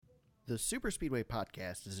The Super Speedway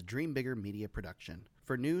Podcast is a Dream Bigger media production.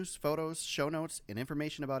 For news, photos, show notes, and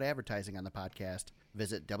information about advertising on the podcast,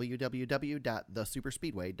 visit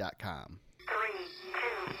www.thesuperspeedway.com. 3,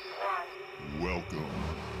 2, 1. Welcome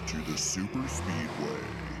to the Super Speedway.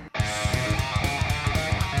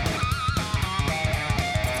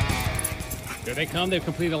 Here they come. They've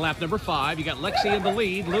completed lap number 5. You got Lexi in the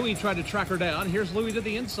lead. Louie tried to track her down. Here's Louie to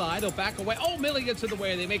the inside. He'll back away. Oh, Millie gets in the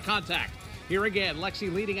way. They make contact. Here again,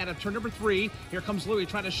 Lexi leading out of turn number 3. Here comes Louie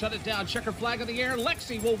trying to shut it down. Checker flag in the air.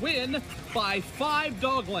 Lexi will win by 5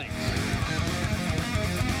 dog lengths.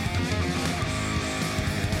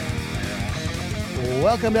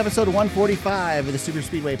 Welcome to episode 145 of the Super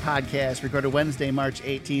Speedway Podcast, recorded Wednesday, March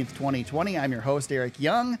 18th, 2020. I'm your host, Eric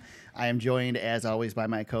Young. I am joined, as always, by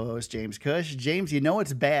my co-host, James Cush. James, you know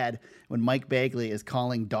it's bad when Mike Bagley is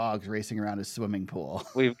calling dogs racing around his swimming pool.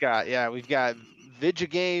 We've got video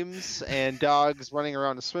games and dogs running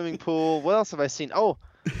around a swimming pool. What else have I seen? Oh,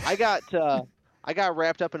 I got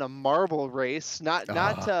wrapped up in a marble race. Not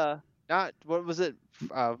what was it?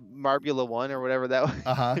 Marbula 1 or whatever that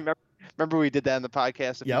was. Remember we did that in the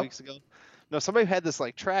podcast a few weeks ago? No, somebody had this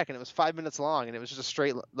like track and it was 5 minutes long and it was just a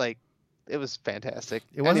straight like it was fantastic.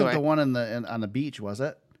 It wasn't the one on the beach, was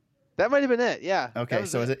it? That might have been it. Yeah. Okay,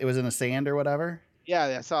 so it was in the sand or whatever.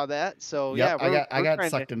 Yeah, I saw that. So I got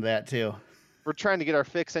sucked into that too. We're trying to get our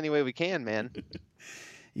fix any way we can, man.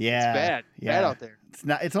 Yeah. It's bad out there.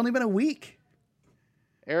 It's only been a week.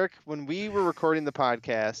 Eric, when we were recording the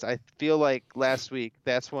podcast, I feel like last week,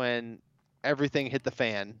 that's when everything hit the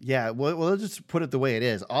fan. Yeah, well, let's just put it the way it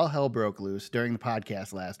is. All hell broke loose during the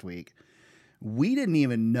podcast last week. We didn't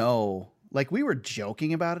even know, like we were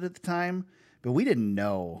joking about it at the time, but we didn't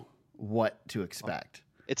know what to expect.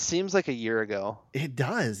 It seems like a year ago. It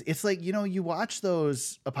does. It's like, you watch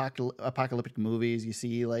those apocalyptic movies, you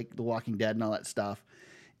see like The Walking Dead and all that stuff,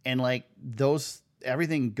 and like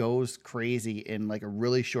everything goes crazy in like a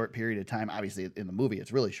really short period of time. Obviously in the movie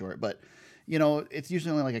it's really short, but it's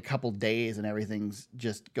usually only like a couple days and everything's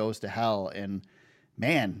just goes to hell. And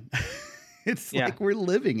man, it's like we're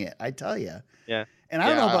living it, I tell you. Yeah. And I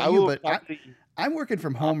don't know about you, but I'm working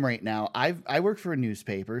from home right now. I work for a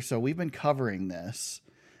newspaper, so we've been covering this.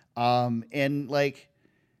 And like,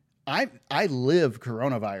 I live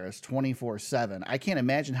coronavirus 24/7. I can't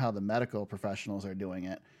imagine how the medical professionals are doing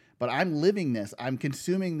it, but I'm living this. I'm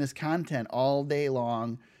consuming this content all day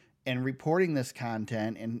long and reporting this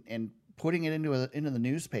content and putting it into the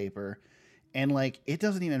newspaper. And like, it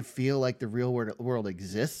doesn't even feel like the real world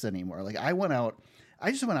exists anymore. Like I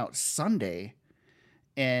just went out Sunday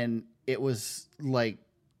and it was like,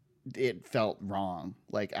 it felt wrong.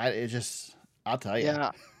 Like I'll tell you.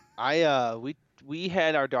 Yeah. We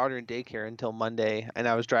had our daughter in daycare until Monday, and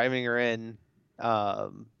I was driving her in,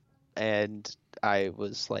 and I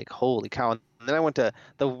was like, "Holy cow!" And then I went to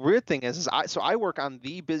the weird thing is I work on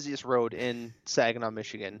the busiest road in Saginaw,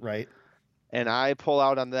 Michigan, right? And I pull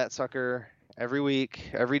out on that sucker every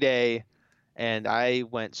week, every day, and I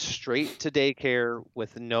went straight to daycare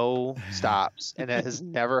with no stops, and that has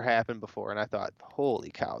never happened before. And I thought,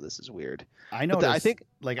 "Holy cow, this is weird." I know. I think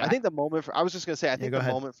the moment I was just gonna say, the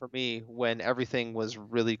ahead. moment for me when everything was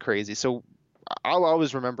really crazy. So I'll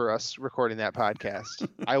always remember us recording that podcast.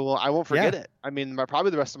 I won't forget it. I mean,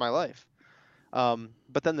 probably the rest of my life.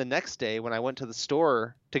 But then the next day when I went to the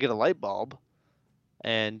store to get a light bulb,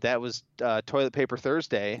 and that was Toilet Paper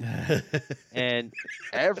Thursday, and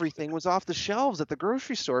everything was off the shelves at the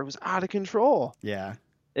grocery store. It was out of control. Yeah,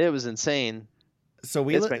 it was insane. So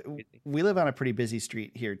we live on a pretty busy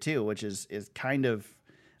street here too, which is kind of,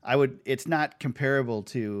 it's not comparable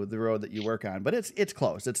to the road that you work on, but it's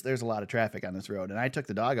close. There's a lot of traffic on this road. And I took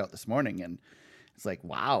the dog out this morning and it's like,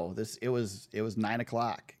 wow, it was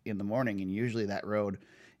 9:00 in the morning. And usually that road,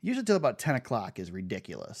 till about 10:00 is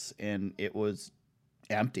ridiculous. And it was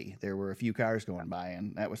empty. There were a few cars going by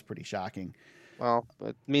and that was pretty shocking. Well,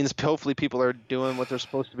 it means hopefully people are doing what they're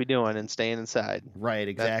supposed to be doing and staying inside. Right,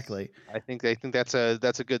 exactly. I think that's a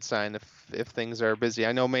good sign if things are busy.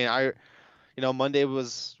 I know, man. Monday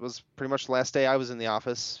was pretty much the last day I was in the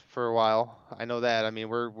office for a while. I know that. I mean,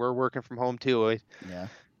 we're working from home too. Yeah.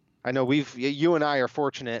 I know you and I are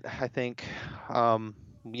fortunate. I think,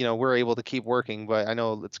 we're able to keep working, but I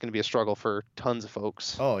know it's going to be a struggle for tons of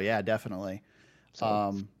folks. Oh yeah, definitely.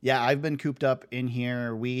 So. I've been cooped up in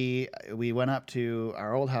here. We went up to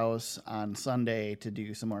our old house on Sunday to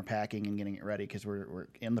do some more packing and getting it ready because we're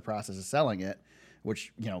in the process of selling it,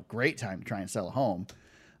 which, great time to try and sell a home.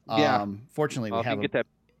 Fortunately, we have get that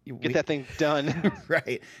thing done.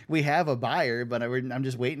 Right. We have a buyer, but I'm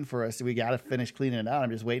just waiting for us. We got to finish cleaning it out.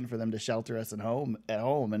 I'm just waiting for them to shelter us at home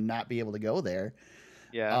and not be able to go there.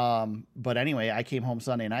 Yeah. But anyway, I came home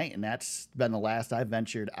Sunday night, and that's been the last I've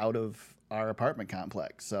ventured out of our apartment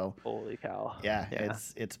complex. So Holy cow. yeah.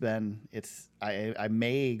 I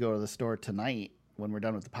may go to the store tonight when we're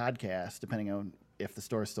done with the podcast, depending on if the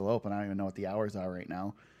store's still open. I don't even know what the hours are right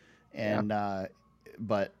now. And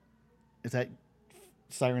but is that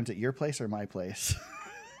sirens at your place or my place?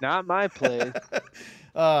 Not my place.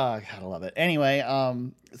 Oh, gotta love it. Anyway,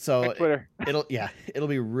 so Twitter. it'll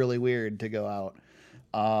be really weird to go out.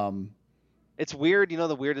 It's weird,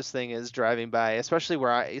 the weirdest thing is driving by, especially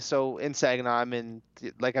so in Saginaw, I'm in,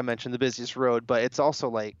 like I mentioned, the busiest road, but it's also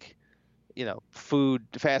like,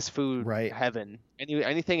 fast food Right. heaven.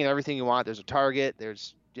 Anything and everything you want. There's a Target,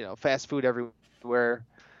 there's, fast food everywhere.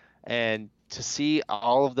 And to see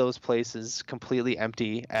all of those places completely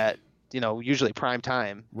empty at, usually prime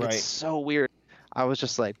time, Right. It's so weird. I was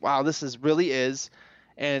just like, wow, really is.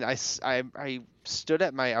 And I stood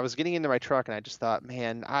I was getting into my truck, and I just thought,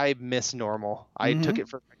 man, I miss normal. I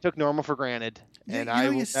took normal for granted. And I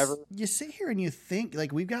will never. You sit here and you think,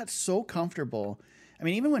 like, we've got so comfortable. I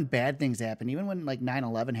mean, even when bad things happen, even when like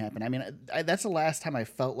 9/11 happened, I mean, that's the last time I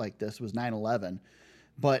felt like this was 9/11.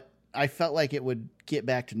 But I felt like it would get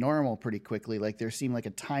back to normal pretty quickly. Like there seemed like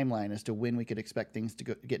a timeline as to when we could expect things to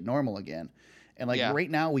get normal again. And like right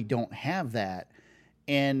now we don't have that.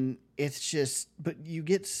 And it's just, but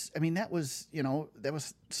that was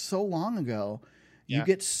so long ago. Yeah. You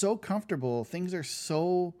get so comfortable. Things are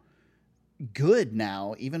so good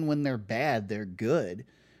now. Even when they're bad, they're good.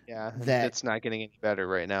 Yeah. It's not getting any better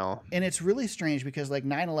right now. And it's really strange because like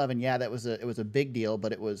 9/11, it was a big deal,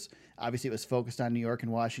 but it was focused on New York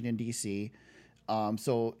and Washington, D.C.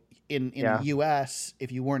 So in the U.S.,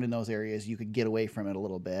 if you weren't in those areas, you could get away from it a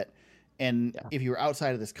little bit. And if you were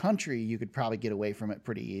outside of this country, you could probably get away from it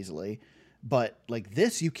pretty easily. But like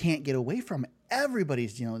this, you can't get away from.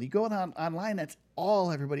 Everybody's dealing with. You go online, that's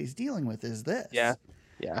all everybody's dealing with is this. Yeah.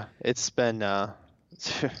 Yeah. It's been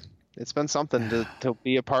it's been something to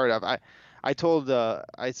be a part of. I told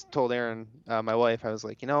Erin, my wife, I was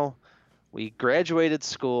like, we graduated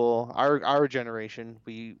school, our generation,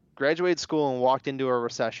 we graduated school and walked into a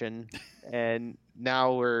recession, and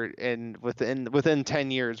now we're within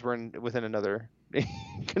 10 years we're within another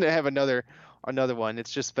gonna have another one.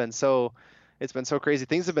 It's been so crazy.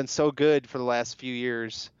 Things have been so good for the last few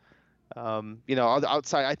years.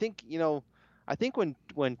 Outside, I think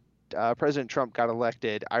when President Trump got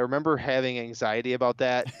elected, I remember having anxiety about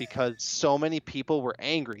that because so many people were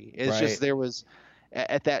angry. It's just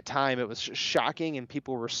at that time it was shocking and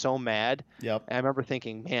people were so mad. Yep. And I remember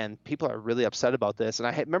thinking, man, people are really upset about this. And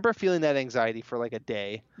I remember feeling that anxiety for like a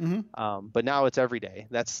day. Mm-hmm. But now it's every day.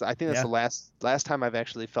 I think that's the last time I've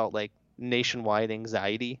actually felt like nationwide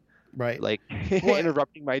anxiety. Right. Like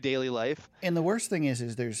interrupting my daily life. And the worst thing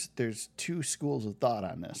is there's two schools of thought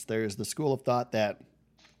on this. There's the school of thought that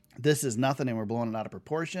this is nothing and we're blowing it out of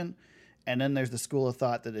proportion. And then there's the school of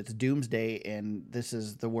thought that it's doomsday and this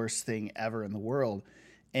is the worst thing ever in the world.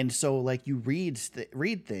 And so like you read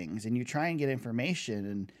things and you try and get information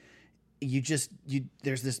and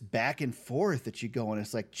there's this back and forth that you go and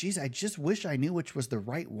it's like, geez, I just wish I knew which was the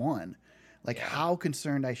right one. Like how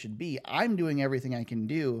concerned I should be. I'm doing everything I can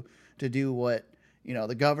do to do what,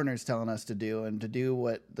 the governor's telling us to do and to do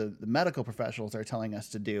what the medical professionals are telling us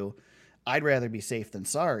to do. I'd rather be safe than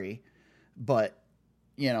sorry, but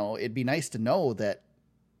it'd be nice to know that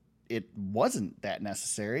it wasn't that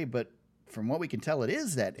necessary, but from what we can tell, it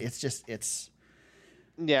is that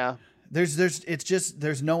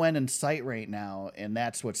there's no end in sight right now. And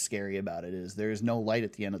that's what's scary about it is there's no light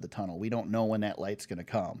at the end of the tunnel. We don't know when that light's going to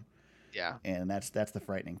come. Yeah. And that's the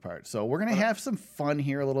frightening part. So we're going to have some fun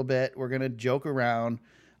here a little bit. We're going to joke around.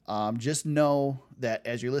 Just know that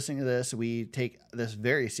as you're listening to this, we take this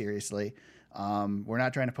very seriously. We're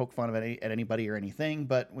not trying to poke fun at anybody or anything,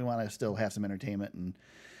 but we want to still have some entertainment and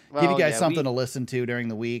give you guys something to listen to during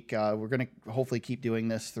the week. We're going to hopefully keep doing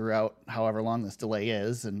this throughout however long this delay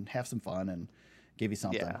is and have some fun and give you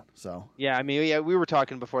something. Yeah. So, we were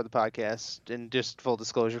talking before the podcast and just full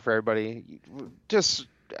disclosure for everybody,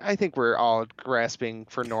 I think we're all grasping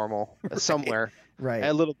for normal somewhere. Right.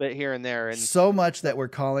 A little bit here and there. And so much that we're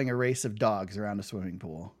calling a race of dogs around a swimming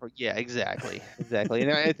pool. Yeah, exactly. Exactly.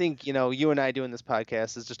 And I think, you and I doing this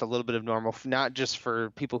podcast is just a little bit of normal, not just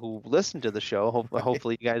for people who listen to the show.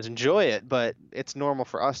 Hopefully you guys enjoy it, but it's normal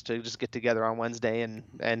for us to just get together on Wednesday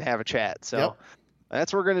and have a chat. So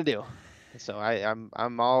that's what we're going to do. So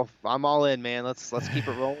I'm all in, man. Let's keep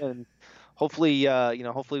it rolling. Hopefully,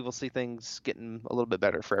 hopefully we'll see things getting a little bit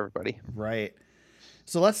better for everybody. Right.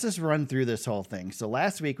 So let's just run through this whole thing. So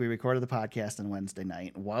last week we recorded the podcast on Wednesday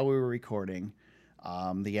night. While we were recording,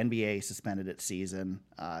 The NBA suspended its season.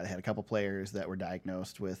 They had a couple players that were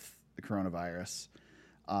diagnosed with the coronavirus.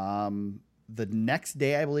 The next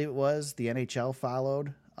day, I believe it was, the NHL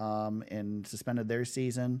followed and suspended their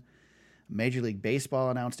season. Major League Baseball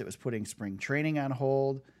announced it was putting spring training on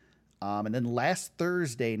hold. And then last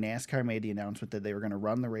Thursday, NASCAR made the announcement that they were going to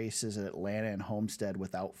run the races at Atlanta and Homestead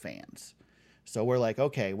without fans. So we're like,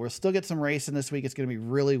 okay, we'll still get some racing this week. It's going to be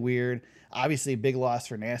really weird. Obviously, big loss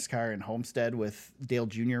for NASCAR and Homestead with Dale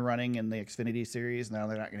Jr. running in the Xfinity Series. Now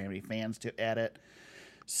they're not going to have any fans at it.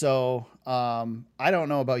 So I don't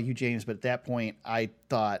know about you, James, but at that point, I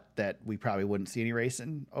thought that we probably wouldn't see any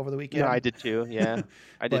racing over the weekend. Yeah, I did too. Yeah,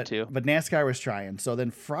 I did too. But NASCAR was trying. So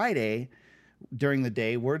then Friday, during the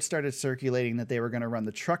day, word started circulating that they were going to run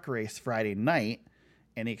the truck race Friday night,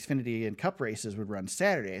 and the Xfinity and Cup races would run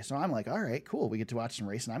Saturday. So I'm like, all right, cool. We get to watch some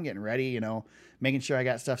racing. I'm getting ready, making sure I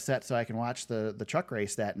got stuff set so I can watch the truck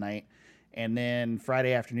race that night. And then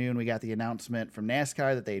Friday afternoon, we got the announcement from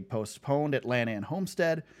NASCAR that they'd postponed Atlanta and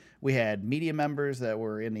Homestead. We had media members that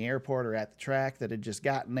were in the airport or at the track that had just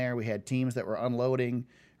gotten there. We had teams that were unloading,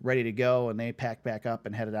 ready to go, and they packed back up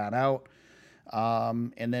and headed on out.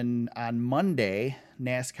 And then on Monday,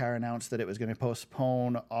 NASCAR announced that it was going to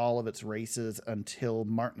postpone all of its races until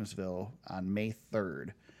Martinsville on May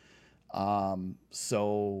 3rd.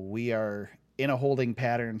 So we are in a holding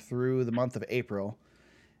pattern through the month of April.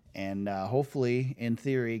 And hopefully, in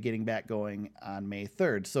theory, getting back going on May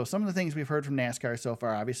 3rd. So some of the things we've heard from NASCAR so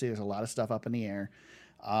far, obviously there's a lot of stuff up in the air.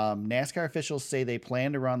 NASCAR officials say they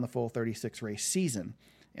plan to run the full 36-race season,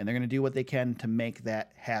 and they're going to do what they can to make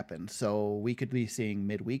that happen. So we could be seeing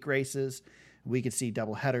midweek races. We could see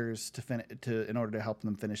double headers in order to help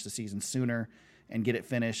them finish the season sooner and get it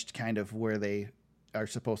finished kind of where they are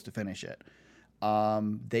supposed to finish it.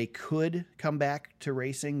 They could come back to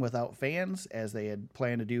racing without fans, as they had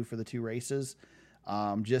planned to do for the two races,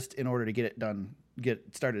 just in order to get it done,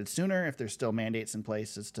 get started sooner if there's still mandates in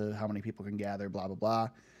place as to how many people can gather, blah, blah, blah.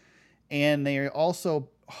 And they also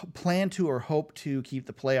plan to or hope to keep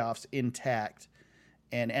the playoffs intact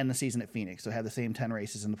and end the season at Phoenix. So have the same 10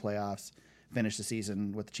 races in the playoffs, finish the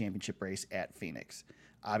season with the championship race at Phoenix.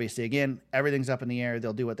 Obviously, again, everything's up in the air.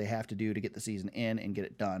 They'll do what they have to do to get the season in and get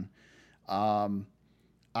it done. I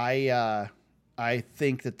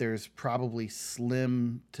think that there's probably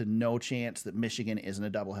slim to no chance that Michigan isn't a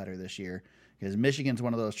doubleheader this year, because Michigan's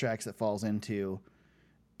one of those tracks that falls into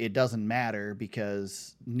it doesn't matter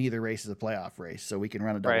because neither race is a playoff race, so we can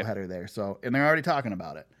run a doubleheader there. So, and they're already talking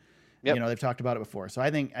about it. Yep. They've talked about it before. So I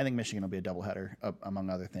think Michigan will be a doubleheader among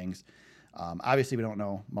other things. Obviously, we don't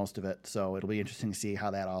know most of it, so it'll be interesting to see how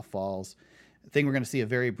that all falls. I think we're going to see a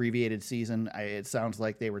very abbreviated season. It sounds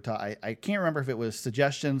like they were taught. I can't remember if it was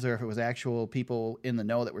suggestions or if it was actual people in the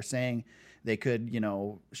know that were saying they could,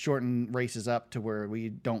 shorten races up to where we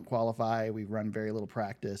don't qualify. We run very little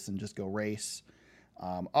practice and just go race.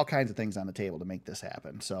 All kinds of things on the table to make this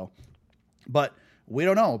happen. So, but we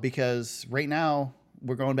don't know, because right now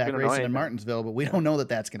we're going back racing in Martinsville, but we don't know that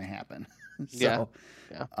that's going to happen. So,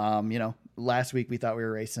 last week we thought we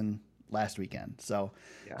were racing last weekend. So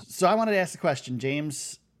I wanted to ask the question,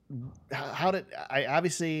 James,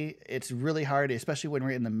 obviously it's really hard, especially when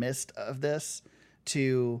we're in the midst of this,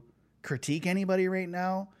 to critique anybody right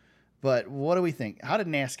now. But what do we think? How did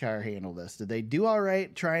NASCAR handle this? Did they do all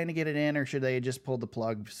right trying to get it in, or should they have just pulled the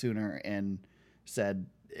plug sooner and said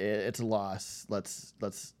it's a loss? Let's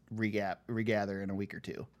regather in a week or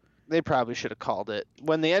two. They probably should have called it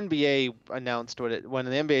when the NBA announced when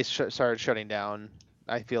the NBA started shutting down.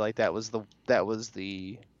 I feel like that was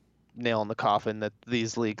the nail in the coffin that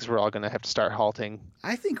these leagues were all going to have to start halting.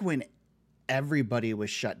 I think when everybody was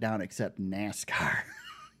shut down except NASCAR.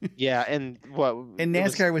 Yeah, and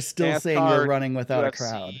NASCAR was still saying we're running without UFC. A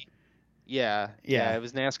crowd. Yeah, it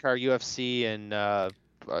was NASCAR, UFC, and I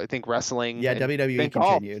think wrestling. Yeah, WWE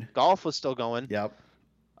continued. Golf was still going. Yep.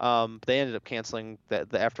 They ended up canceling the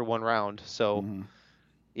after one round. So,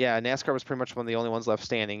 yeah, NASCAR was pretty much one of the only ones left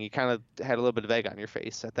standing. You kind of had a little bit of egg on your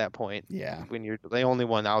face at that point. Yeah. When you're the only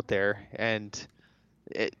one out there, and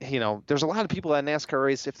there's a lot of people at NASCAR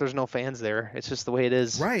race if there's no fans there. It's just the way it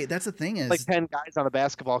is. Right. That's the thing is like 10 guys on a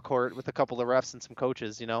basketball court with a couple of refs and some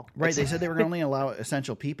coaches, Right. They said they were going to only allow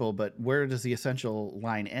essential people, but where does the essential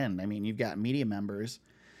line end? I mean, you've got media members,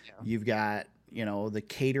 you've got, the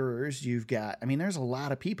caterers, there's a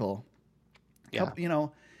lot of people. Yeah.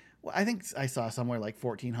 I think I saw somewhere like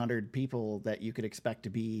 1,400 people that you could expect to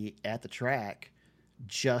be at the track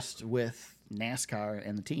just with NASCAR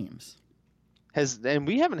and the teams. And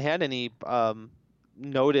we haven't had any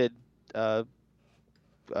noted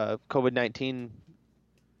COVID-19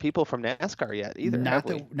 people from NASCAR yet either. Not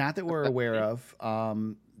that we're aware of.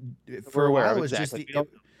 For We're a aware while of, it was exactly.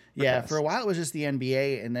 just for a while it was just the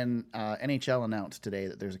NBA, and then NHL announced today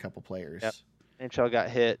that there's a couple players. Yep. NHL got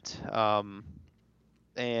hit.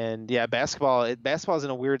 And yeah, basketball's in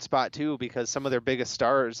a weird spot too, because some of their biggest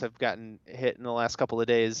stars have gotten hit in the last couple of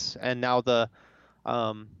days, and now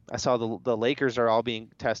I saw the Lakers are all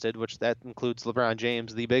being tested, which that includes LeBron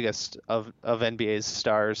James, the biggest of NBA's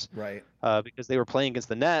stars, Right? Because they were playing against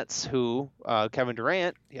the Nets, who Kevin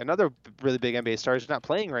Durant, another really big NBA star, is not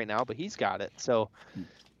playing right now, but he's got it. So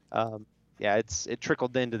yeah, it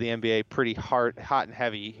trickled into the NBA pretty hot and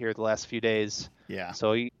heavy here the last few days. Yeah.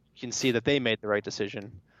 So you can see that they made the right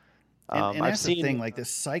decision. And that's the thing, like,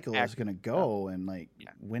 this cycle is going to go, and like,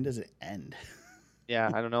 when does it end?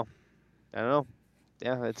 Yeah, I don't know.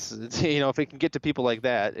 Yeah, it's if it can get to people like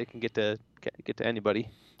that, it can get to anybody.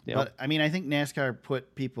 But I mean, I think NASCAR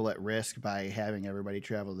put people at risk by having everybody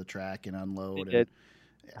travel the track and unload. They did.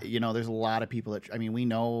 There's a lot of people that, I mean, we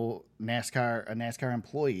know a NASCAR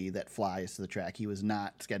employee that flies to the track. He was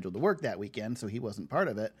not scheduled to work that weekend, so he wasn't part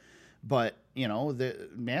of it. But, the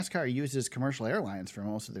NASCAR uses commercial airlines for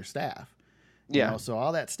most of their staff. So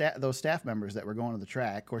all those staff members that were going to the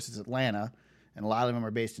track, of course, it's Atlanta, and a lot of them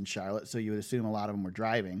are based in Charlotte, so you would assume a lot of them were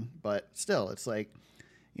driving. But still, it's like,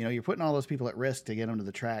 you're putting all those people at risk to get them to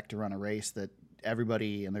the track to run a race that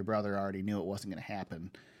everybody and their brother already knew it wasn't going to happen.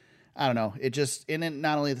 I don't know. It just, and then you're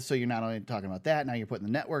not only talking about that, now you're putting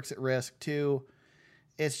the networks at risk too.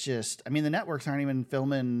 It's just, I mean, the networks aren't even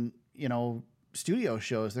filming, studio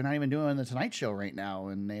shows. They're not even doing the Tonight Show right now,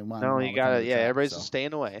 and they want. No, you got it. Yeah, everybody's just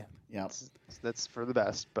staying away. Yeah, that's for the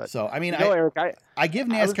best. But so I mean, Eric, I give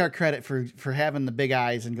NASCAR credit for having the big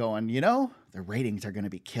eyes and going. The ratings are going to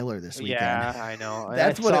be killer this weekend. Yeah, I know.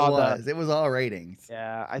 That's what it was. It was all ratings.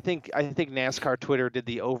 Yeah, I think NASCAR Twitter did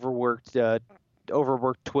the overworked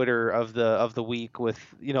Twitter of the week with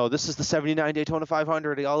this is the 79 Daytona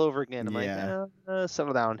 500 all over again. I'm like,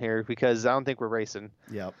 settle down here, because I don't think we're racing.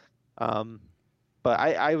 Yep. But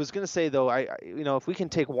I was gonna say though, if we can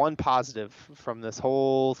take one positive from this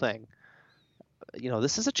whole thing,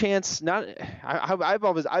 this is a chance.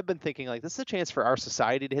 I've been thinking, like, this is a chance for our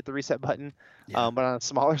society to hit the reset button, but on a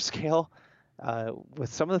smaller scale.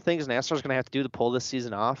 With some of the things NASCAR's gonna have to do to pull this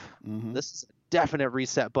season off, this is a definite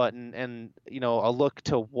reset button, and a look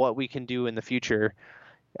to what we can do in the future.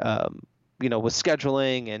 With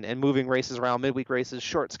scheduling and moving races around, midweek races,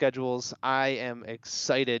 short schedules. I am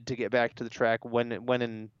excited to get back to the track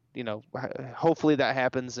when hopefully that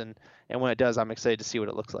happens, and when it does, I'm excited to see what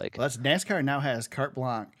it looks like. Well, NASCAR now has carte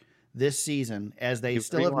blanche this season, as they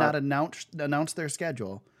still have not announced their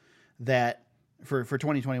schedule, that for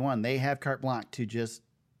 2021 they have carte blanche to just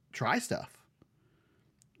try stuff.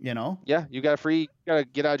 Yeah, you got a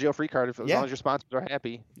get out of jail free card as long as your sponsors are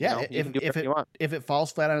happy. Yeah, you can do whatever you want. If it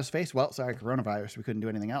falls flat on its face, well, sorry, coronavirus, we couldn't do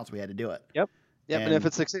anything else. We had to do it. Yep. And if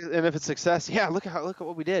it's success, look at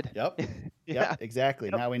what we did. Yep. Yep. Exactly.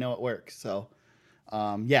 Yep. Now we know it works. So,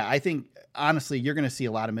 I think honestly, you're going to see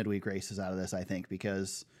a lot of midweek races out of this. I think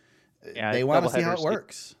because they want to see how it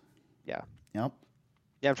works. Yeah. Yep.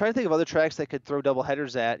 Yeah, I'm trying to think of other tracks that could throw double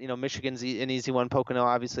headers at. Michigan's an easy one. Pocono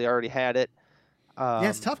obviously already had it.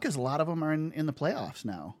 It's tough because a lot of them are in the playoffs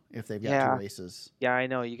now if they've got 2 races. Yeah, I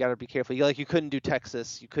know. You got to be careful. You couldn't do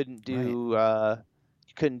Texas. You couldn't do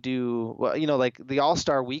like the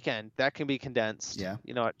All-Star weekend. That can be condensed. Yeah.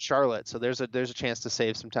 At Charlotte. So there's a chance to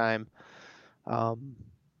save some time.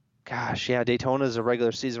 Daytona is a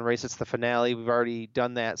regular season race. It's the finale. We've already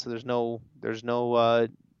done that, so there's no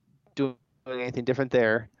doing anything different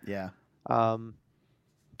there. Yeah.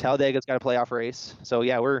 Talladega's got a playoff race. So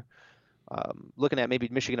yeah, we're looking at maybe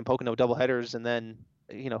Michigan and Pocono double headers, and then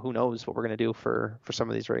who knows what we're going to do for some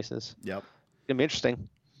of these races. Yep, it's gonna be interesting.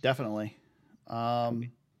 Definitely.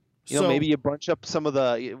 Maybe you bunch up some of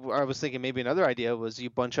the. I was thinking maybe another idea was you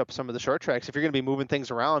bunch up some of the short tracks. If you're going to be moving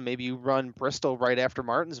things around, maybe you run Bristol right after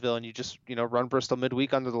Martinsville, and you just run Bristol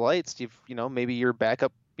midweek under the lights. Maybe your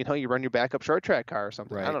backup. You run your backup short track car or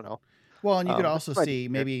something. Right. I don't know. Well, and you could also see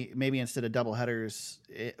maybe instead of double headers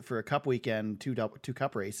for a Cup weekend, two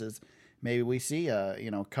Cup races. Maybe we see a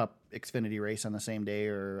Cup Xfinity race on the same day,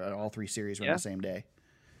 or all 3 series run the same day.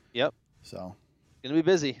 Yep. So it's gonna be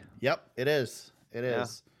busy. Yep, it is. It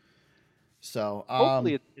is. So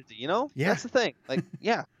hopefully it's busy. Yeah. That's the thing. Like,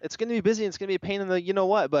 it's gonna be busy. And it's gonna be a pain in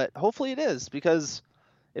the but hopefully it is, because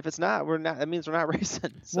if it's not, we're not. That means we're not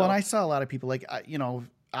racing. So. Well, and I saw a lot of people like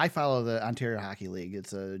I follow the Ontario Hockey League.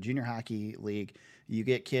 It's a junior hockey league. You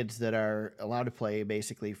get kids that are allowed to play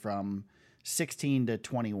basically from 16 to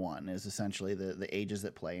 21 is essentially the ages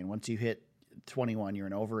that play. And once you hit 21, you're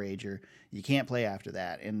an overager. You can't play after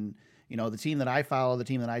that. And, the team that I follow, the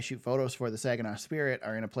team that I shoot photos for, the Saginaw Spirit,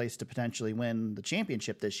 are in a place to potentially win the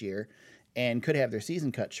championship this year and could have their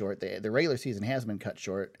season cut short. The regular season has been cut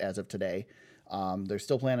short as of today. They're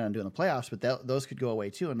still planning on doing the playoffs, but those could go away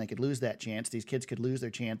too, and they could lose that chance. These kids could lose their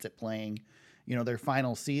chance at playing, their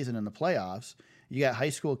final season in the playoffs. You got high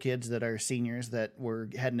school kids that are seniors that were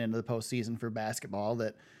heading into the postseason for basketball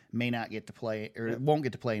that may not get to play or won't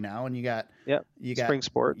get to play now. And you got spring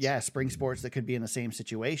sports. Yeah, spring sports that could be in the same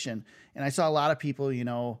situation. And I saw a lot of people,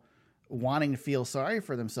 wanting to feel sorry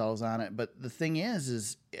for themselves on it. But the thing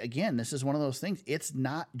is again, this is one of those things. It's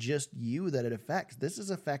not just you that it affects. This is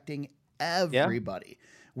affecting everybody.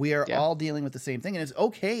 We are all dealing with the same thing. And it's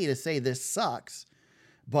okay to say this sucks,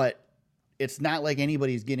 but it's not like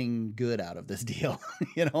anybody's getting good out of this deal.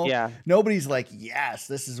 Yeah. Nobody's like, yes,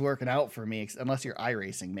 this is working out for me. Unless you're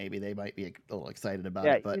iRacing, maybe they might be a little excited about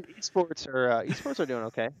it. But esports are doing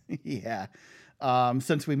okay. Yeah.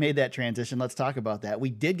 Since we made that transition, let's talk about that. We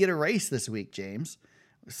did get a race this week, James.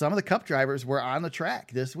 Some of the Cup drivers were on the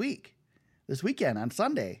track this weekend on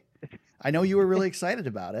Sunday. I know you were really excited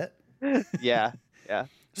about it. Yeah.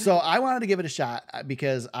 So I wanted to give it a shot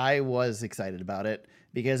because I was excited about it.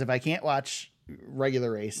 Because if I can't watch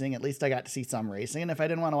regular racing, at least I got to see some racing. And if I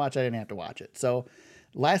didn't want to watch, I didn't have to watch it. So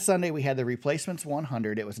last Sunday, we had the Replacements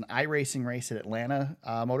 100. It was an iRacing race at Atlanta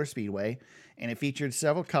Motor Speedway. And it featured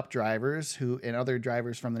several Cup drivers and other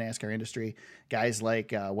drivers from the NASCAR industry. Guys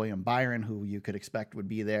like William Byron, who you could expect would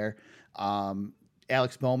be there.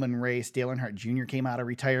 Alex Bowman raced. Dale Earnhardt Jr. came out of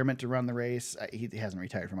retirement to run the race. He hasn't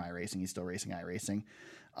retired from iRacing. He's still racing iRacing.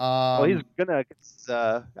 Well, he's gonna.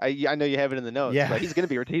 I know you have it in the notes. Yeah. But he's gonna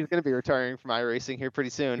be retiring from iRacing here pretty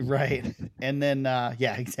soon. Right, and then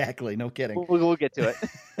exactly. No kidding. We'll get to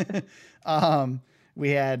it.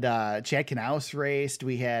 We had Chad Knaus raced.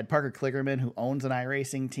 We had Parker Kligerman, who owns an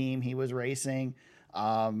iRacing team. He was racing.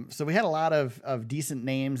 So we had a lot of decent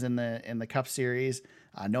names in the Cup Series.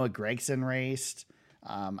 Noah Gragson raced.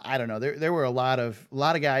 I don't know. There were a lot of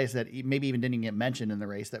guys that maybe even didn't get mentioned in the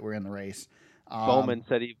race that were in the race. Bowman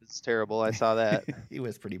said he was terrible. I saw that. He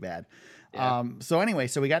was pretty bad. Yeah. So anyway,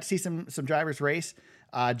 we got to see some drivers race.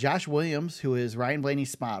 Josh Williams, who is Ryan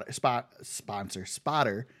Blaney's spotter,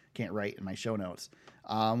 can't write in my show notes,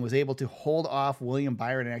 was able to hold off William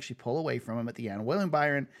Byron and actually pull away from him at the end. William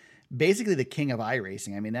Byron, basically the king of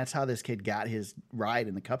iRacing. I mean, that's how this kid got his ride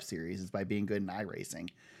in the Cup Series, is by being good in iRacing.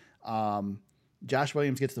 Josh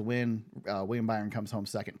Williams gets the win. William Byron comes home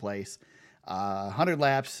second place. 100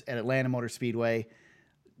 laps at Atlanta Motor Speedway.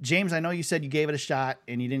 James, I know you said you gave it a shot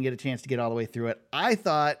and you didn't get a chance to get all the way through it. I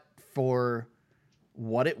thought for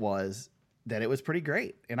what it was that it was pretty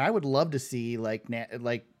great. And I would love to see like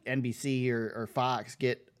NBC or Fox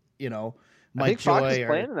get, Mike I think Joy. Fox is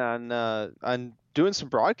planning on doing some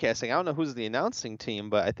broadcasting. I don't know who's the announcing team,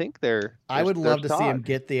 but I think I would love to see him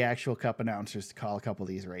get the actual Cup announcers to call a couple of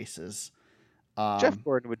these races. Jeff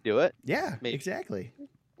Gordon would do it. Yeah, maybe. Exactly.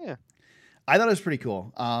 Yeah. I thought it was pretty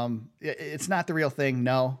cool. It's not the real thing,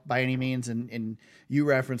 no, by any means. And you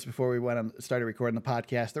referenced before we started recording the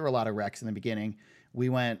podcast, there were a lot of wrecks in the beginning.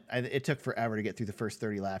 It took forever to get through the first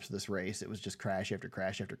 30 laps of this race. It was just crash after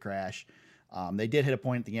crash after crash. They did hit a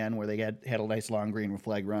point at the end where they had a nice long green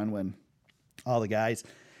flag run when all the guys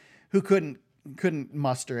who couldn't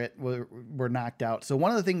muster it were knocked out. So one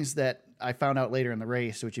of the things that I found out later in the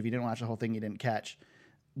race, which if you didn't watch the whole thing, you didn't catch,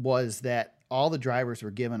 was that all the drivers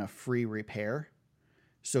were given a free repair.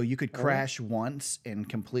 So you could crash once and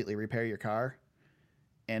completely repair your car.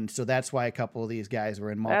 And so that's why a couple of these guys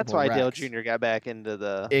were in multiple That's why wrecks. Dale Jr. got back into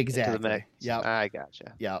the Exactly. Into the mix. Yep. I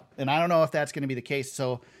gotcha. Yeah. And I don't know if that's going to be the case.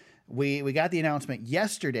 So we got the announcement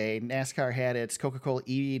yesterday. NASCAR had its Coca-Cola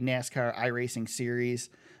NASCAR iRacing Series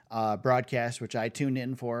broadcast, which I tuned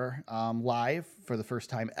in for live for the first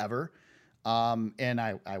time ever. And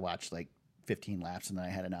I watched like 15 laps and then I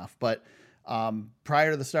had enough. But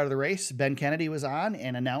prior to the start of the race, Ben Kennedy was on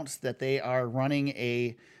and announced that they are running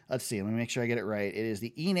let's see, let me make sure I get it right. It is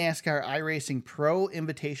the eNASCAR iRacing Pro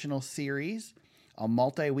Invitational Series, a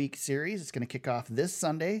multi-week series. It's going to kick off this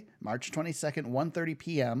Sunday, March 22nd, 1:30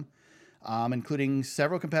 p.m., including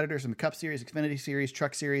several competitors from the Cup Series, Xfinity Series,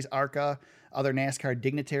 Truck Series, ARCA, other NASCAR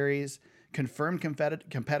dignitaries. Confirmed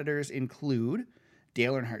competitors include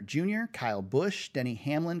Dale Earnhardt Jr., Kyle Busch, Denny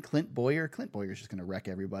Hamlin, Clint Bowyer. Clint Boyer's just going to wreck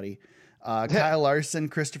everybody. Kyle Larson,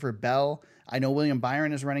 Christopher Bell. I know William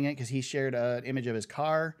Byron is running it because he shared an image of his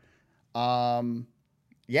car.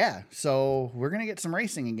 Yeah, so we're going to get some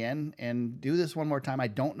racing again and do this one more time. I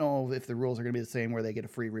don't know if the rules are going to be the same where they get a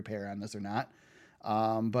free repair on this or not.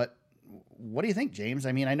 But what do you think, James?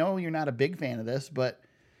 I mean, I know you're not a big fan of this, but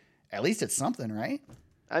at least it's something, right?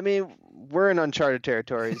 I mean, we're in uncharted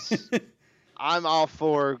territories. I'm all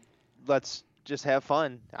for let's just have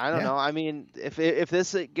fun. I don't Yeah. know. I mean, if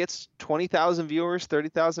this gets 20,000 viewers,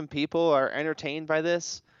 30,000 people are entertained by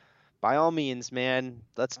this, by all means, man,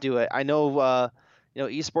 let's do it. I know,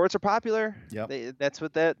 esports are popular. Yep. That's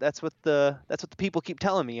what the people keep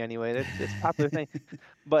telling me anyway. It's a popular thing.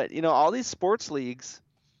 But all these sports leagues,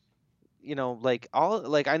 I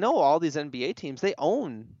know all these NBA teams, they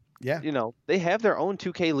own. Yeah. They have their own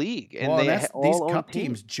 2K league, and Well, they that's all these own cup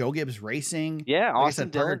teams. Joe Gibbs Racing. Yeah, like I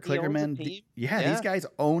Austin said, Parker Dillon, he owns a Kligerman. team. These guys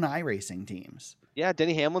own iRacing teams. Yeah,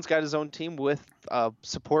 Denny Hamlin's got his own team with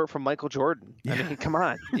support from Michael Jordan. Yeah. I mean, come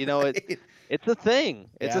on, it's a thing.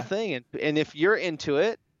 It's a thing, and if you're into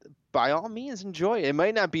it, by all means, enjoy it. It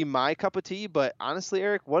might not be my cup of tea, but honestly,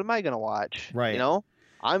 Eric, what am I gonna watch? Right.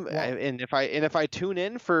 And if I tune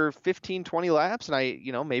in for 15, 20 laps,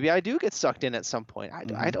 and maybe I do get sucked in at some point.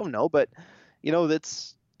 I don't know, but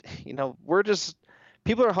that's we're just.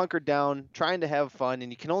 People are hunkered down trying to have fun,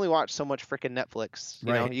 and you can only watch so much freaking Netflix.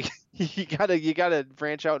 You gotta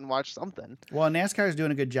branch out and watch something. Well, NASCAR is doing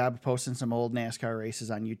a good job of posting some old NASCAR races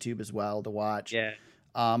on YouTube as well to watch. Yeah.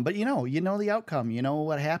 But you know the outcome. You know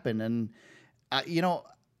what happened, and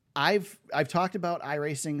I've talked about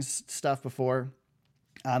iRacing stuff before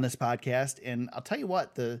on this podcast, and I'll tell you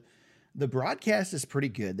what, the broadcast is pretty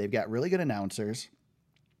good. They've got really good announcers.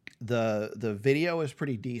 The video is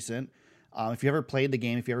pretty decent. If you ever played the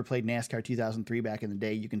game, if you ever played NASCAR 2003 back in the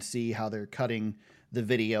day, you can see how they're cutting the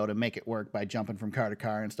video to make it work by jumping from car to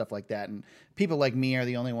car and stuff like that. And people like me are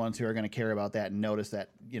the only ones who are going to care about that and notice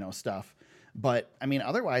that, stuff. But I mean,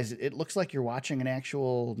 otherwise it looks like you're watching an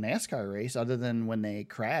actual NASCAR race, other than when they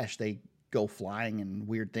crash, they go flying and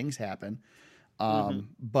weird things happen.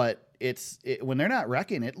 But when they're not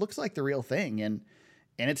wrecking, it looks like the real thing.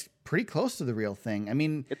 And it's pretty close to the real thing. I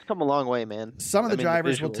mean, it's come a long way, man. Some of the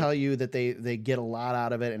drivers will tell you that they get a lot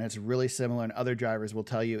out of it, and it's really similar. And other drivers will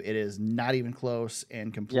tell you it is not even close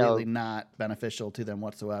and completely not beneficial to them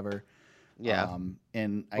whatsoever. Yeah.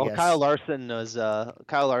 And I guess Kyle Larson was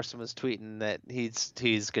tweeting that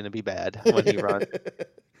he's going to be bad when he runs.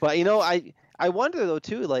 But I wonder though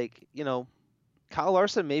too, Kyle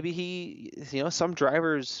Larson, maybe some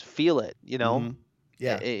drivers feel it. Mm-hmm.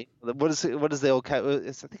 Yeah. What is the old?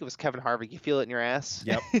 I think it was Kevin Harvick. You feel it in your ass.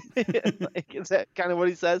 Yep. Is that kind of what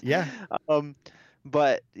he says? Yeah.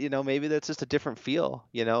 But maybe that's just a different feel.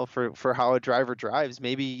 For how a driver drives.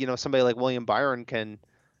 Maybe somebody like William Byron can,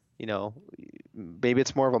 maybe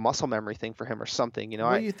it's more of a muscle memory thing for him or something.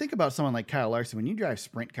 Well, you think about someone like Kyle Larson, when you drive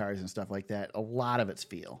sprint cars and stuff like that, a lot of it's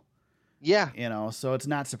feel. Yeah. So it's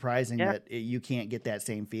not surprising that you can't get that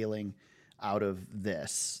same feeling out of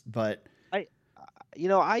this, but.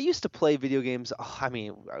 I used to play video games. I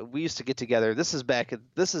mean, we used to get together. This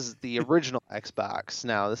is the original Xbox.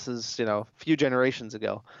 Now this is, a few generations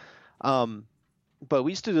ago. But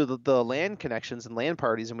we used to do the LAN connections and LAN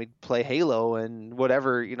parties, and we'd play Halo and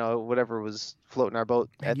whatever was floating our boat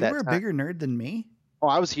at that time. You were a bigger nerd than me? Oh,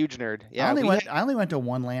 I was a huge nerd. Yeah. I only went to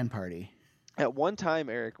one LAN party. At one time,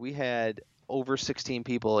 Eric, we had over 16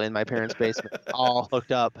 people in my parents' basement, all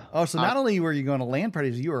hooked up. Oh, so not only were you going to LAN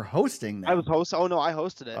parties, you were hosting them. I was hosting. Oh no, I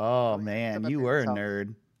hosted it. Oh man, you were a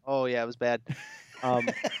nerd. Oh yeah, it was bad.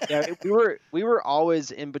 We were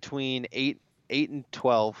always in between 8 and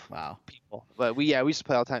 12. Wow. People. But we used to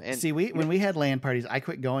play all the time. And see, when we had LAN parties, I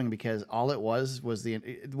quit going because all it was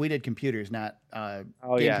we did computers, not game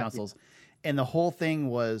consoles, and the whole thing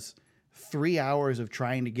was 3 hours of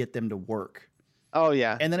trying to get them to work. Oh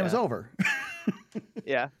yeah. And then it was over.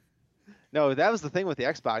 Yeah. No, that was the thing with the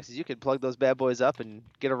Xbox, is you could plug those bad boys up and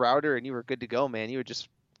get a router and you were good to go, man. You would just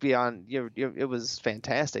be on, it was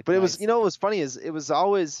fantastic. But nice. What was funny is it was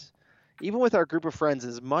always, even with our group of friends,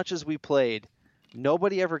 as much as we played,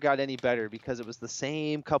 nobody ever got any better because it was the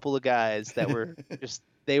same couple of guys that were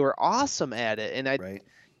they were awesome at it. And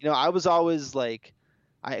I was always like,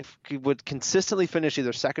 I would consistently finish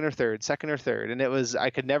either second or third, and it was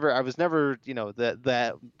I was never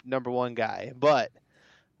that number one guy, but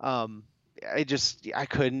I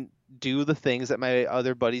couldn't do the things that my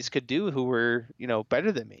other buddies could do who were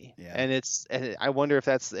better than me. Yeah. And I wonder if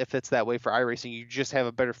it's that way for iRacing. You just have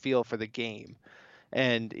a better feel for the game,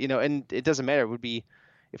 and and it doesn't matter. It would be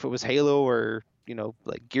if it was Halo or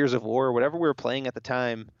like Gears of War or whatever we were playing at the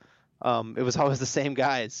time. It was always the same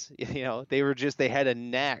guys. They had a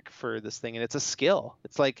knack for this thing, and it's a skill.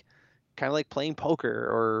 It's like kind of like playing poker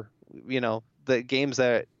or the games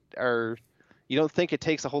that are, you don't think it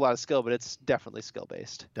takes a whole lot of skill, but it's definitely skill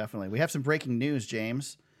based. Definitely. We have some breaking news,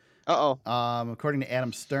 James. Uh-oh. According to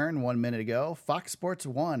Adam Stern 1 minute ago, Fox Sports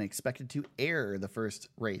 1 expected to air the first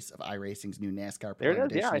race of iRacing's new NASCAR There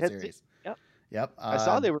it is. Yeah, I Invitational had Series. seen. Yep. Yep. I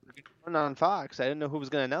saw they were going on Fox. I didn't know who was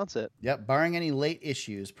going to announce it. Yep. Barring any late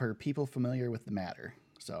issues per people familiar with the matter.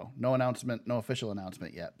 So no announcement, no official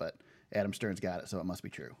announcement yet, but Adam Stern's got it, so it must be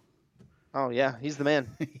true. Oh, yeah. He's the man.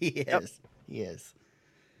 He is. Yep. He is.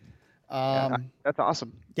 That's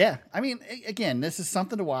awesome. Yeah. I mean, again, this is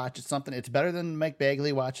something to watch. It's better than Mike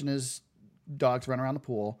Bagley watching his dogs run around the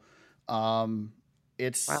pool. I don't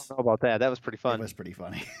know about that. That was pretty fun. It was pretty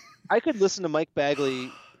funny. I could listen to Mike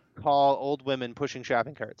Bagley call old women pushing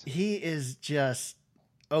shopping carts. He is just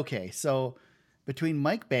okay. So between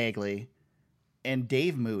Mike Bagley and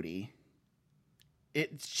Dave Moody,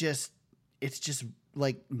 it's just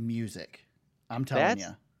like music. I'm telling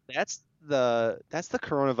you. That's the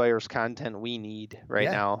coronavirus content we need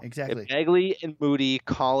now. Exactly. If Bagley and Moody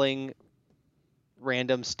calling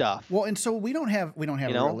random stuff. Well, and so we don't have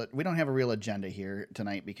a real agenda here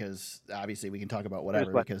tonight because obviously we can talk about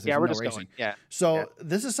whatever because there's we're no just racing. going. Yeah. So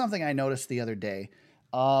this is something I noticed the other day.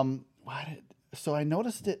 So I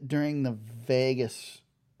noticed it during the Vegas.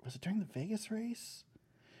 Was it during the Vegas race?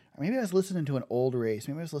 Or maybe I was listening to an old race.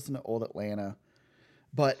 Maybe I was listening to old Atlanta.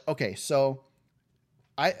 But okay, so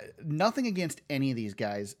nothing against any of these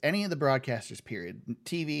guys, any of the broadcasters. Period.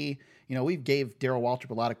 TV. We gave Darrell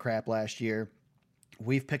Waltrip a lot of crap last year.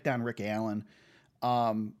 We've picked on Rick Allen.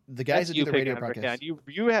 The guys that do the radio broadcast.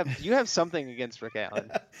 You have something against Rick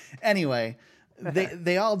Allen. Anyway,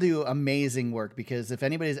 they all do amazing work because if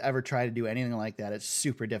anybody's ever tried to do anything like that, it's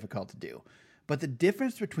super difficult to do. But the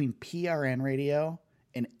difference between PRN radio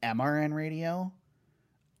and MRN radio,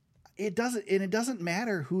 it doesn't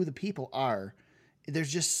matter who the people are.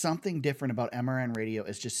 There's just something different about MRN radio.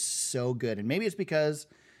 It's just so good. And maybe it's because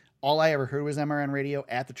all I ever heard was MRN radio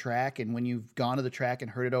at the track. And when you've gone to the track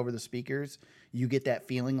and heard it over the speakers, you get that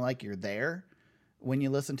feeling like you're there when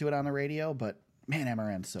you listen to it on the radio. But man,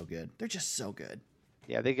 MRN's so good. They're just so good.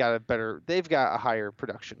 Yeah, they've got a higher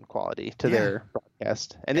production quality to their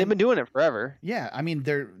broadcast. And they've been doing it forever. Yeah. I mean,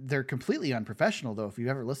 they're completely unprofessional though. If you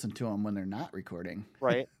ever listen to them when they're not recording.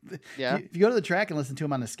 Right. Yeah. If you go to the track and listen to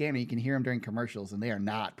them on the scanner, you can hear them during commercials and they are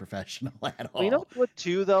not professional at all. Well, you know what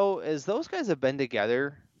too though, is those guys have been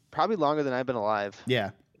together probably longer than I've been alive. Yeah.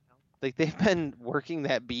 Like they've been working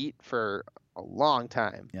that beat for a long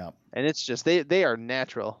time. Yeah. And it's just they are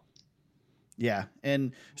natural. Yeah.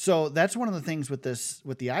 And so that's one of the things with the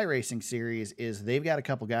iRacing series is they've got a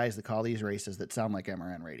couple guys that call these races that sound like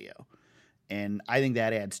MRN radio. And I think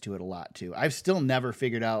that adds to it a lot too. I've still never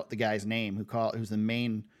figured out the guy's name who's the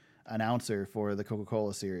main announcer for the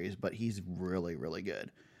Coca-Cola series, but he's really, really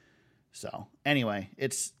good. So anyway,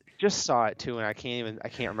 just saw it too, and I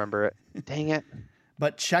can't remember it. Dang it!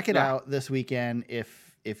 But check it out this weekend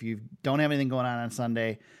if you don't have anything going on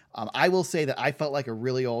Sunday. I will say that I felt like a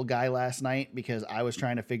really old guy last night because I was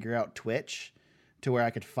trying to figure out Twitch to where I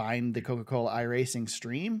could find the Coca-Cola iRacing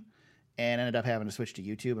stream, and ended up having to switch to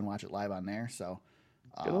YouTube and watch it live on there. So,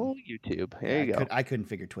 good old YouTube. There you go. I couldn't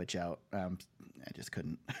figure Twitch out. I just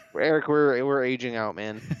couldn't. Eric, we're aging out,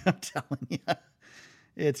 man. I'm telling you.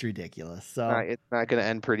 It's ridiculous. So it's not going to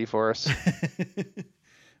end pretty for us.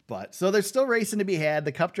 But so there's still racing to be had.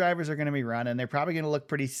 The Cup drivers are going to be running. They're probably going to look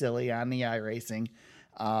pretty silly on the iRacing.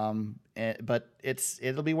 But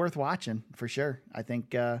it'll be worth watching for sure. I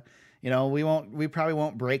think we probably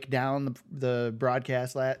won't break down the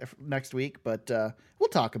broadcast next week, but we'll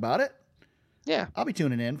talk about it. Yeah, I'll be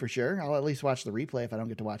tuning in for sure. I'll at least watch the replay if I don't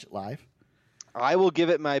get to watch it live. I will give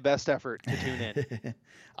it my best effort to tune in.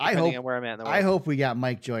 I hope on where I'm at in the world. I hope we got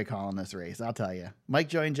Mike Joy calling this race. I'll tell you, Mike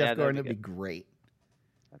Joy and Jeff Gordon would be great.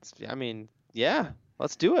 Let's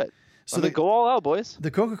do it. So they go all out, boys.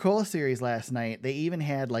 The Coca-Cola series last night, they even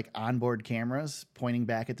had like onboard cameras pointing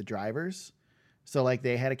back at the drivers. So like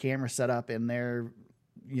they had a camera set up in their,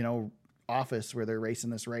 office where they're racing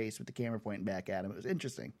this race with the camera pointing back at them. It was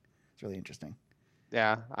interesting. It's really interesting.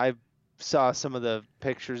 Yeah, I saw some of the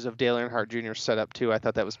pictures of Dale Earnhardt Jr. set up too. I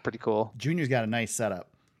thought that was pretty cool. Junior's got a nice setup.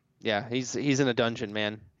 Yeah, he's in a dungeon,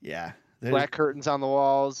 man. Yeah. Black curtains on the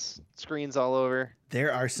walls, screens all over.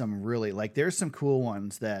 There are some there's some cool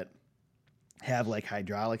ones that have like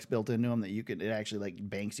hydraulics built into them that it actually like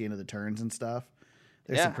banks you into the turns and stuff.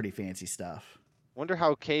 There's some pretty fancy stuff. Wonder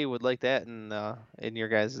how Kay would like that in your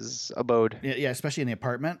guys' abode. Yeah, especially in the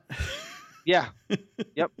apartment. Yeah.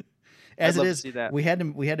 Yep. As it is, we had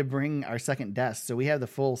to bring our second desk, so we have the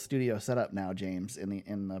full studio set up now, James,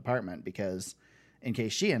 in the apartment because in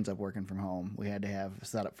case she ends up working from home, we had to have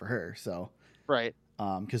set up for her. So right,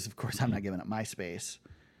 because of course I'm not giving up my space.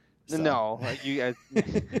 So. No, you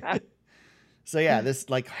guys. So yeah, this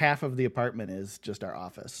like half of the apartment is just our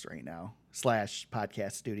office right now /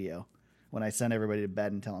 podcast studio. When I send everybody to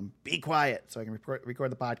bed and tell them be quiet so I can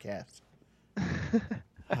record the podcast.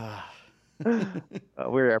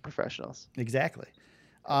 We're our professionals. Exactly.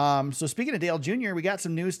 So speaking of Dale Jr., we got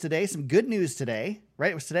some news today, some good news today,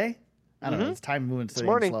 right? It was today? I don't know. It's time moving this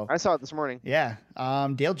morning. Slow. I saw it this morning. Yeah.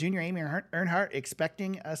 Dale Jr., Amy Earnhardt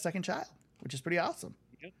expecting a second child, which is pretty awesome.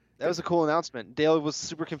 That was a cool announcement. Dale was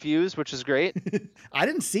super confused, which is great. I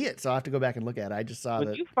didn't see it, so I'll have to go back and look at it. I just saw that.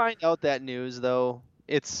 When you find out that news, though,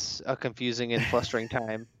 it's a confusing and frustrating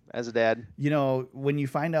time as a dad. You know, when you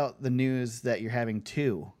find out the news that you're having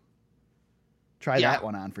 2, try that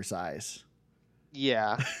one on for size.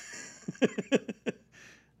 Yeah.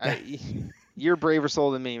 You're a braver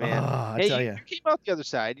soul than me, man. I tell you. You came out the other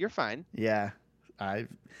side. You're fine. Yeah. I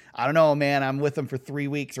don't know, man. I'm with them for 3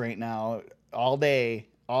 weeks right now, all day,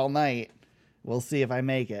 all night. We'll see if I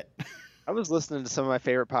make it. I was listening to some of my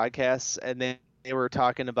favorite podcasts, and they were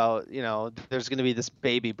talking about, there's going to be this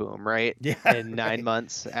baby boom, right? Yeah. In 9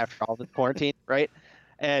 months after all the quarantine, right?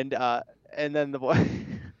 And then the boy,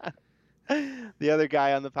 the other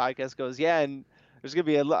guy on the podcast goes, yeah, and there's going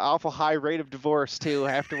to be an awful high rate of divorce too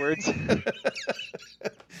afterwards.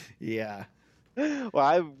 Yeah.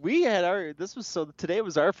 Well, today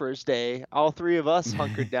was our first day. All 3 of us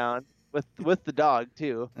hunkered down with the dog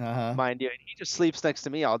too, mind you. And he just sleeps next to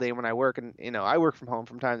me all day when I work, and I work from home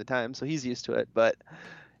from time to time, so he's used to it. But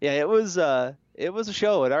yeah, it was a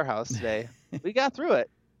show at our house today. We got through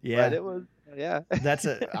it. Yeah, but it was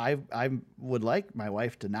I would like my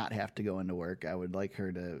wife to not have to go into work. I would like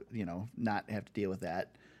her to not have to deal with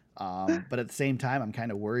that. But at the same time, I'm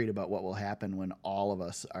kind of worried about what will happen when all of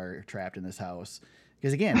us are trapped in this house.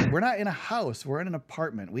 Because again, we're not in a house; we're in an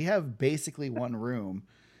apartment. We have basically one room.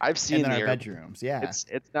 I've seen our bedrooms. Yeah,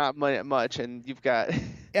 it's not much, and you've got.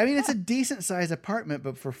 I mean, it's a decent sized apartment,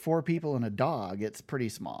 but for 4 people and a dog, it's pretty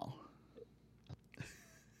small.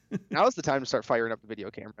 Now's the time to start firing up the video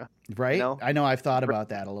camera. Right? I know. I've thought about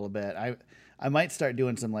that a little bit. I might start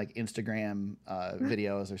doing some like Instagram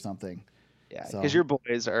videos or something. Yeah, because your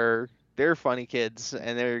boys they're funny kids,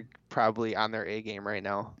 and they're probably on their A game right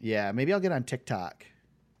now. Yeah, maybe I'll get on TikTok.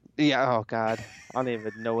 Yeah. Oh God, I don't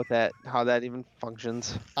even know how that even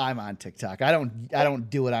functions. I'm on TikTok. I don't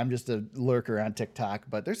do it. I'm just a lurker on TikTok,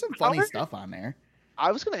 but there's some funny stuff on there.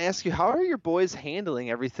 I was going to ask you, how are your boys handling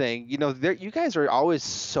everything? You guys are always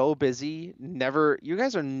so busy. You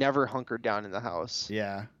guys are never hunkered down in the house.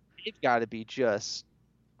 Yeah. They've got to be just.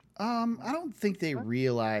 I don't think they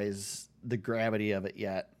realize the gravity of it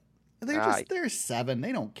yet. They're 7.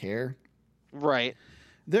 They don't care. Right.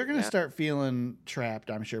 They're going to start feeling trapped,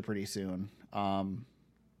 I'm sure, pretty soon.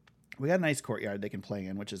 We got a nice courtyard they can play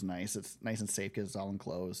in, which is nice. It's nice and safe because it's all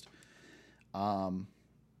enclosed.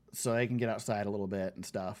 So they can get outside a little bit and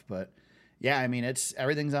stuff. But yeah, I mean,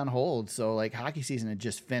 everything's on hold. So like hockey season had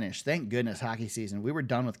just finished. Thank goodness hockey season. We were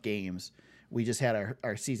done with games. We just had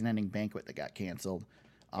our season-ending banquet that got canceled.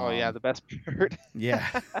 The best part. Yeah.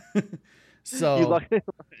 So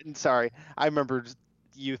sorry, I remember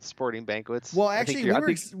youth sporting banquets. Well, actually,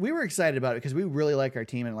 we were excited about it because we really like our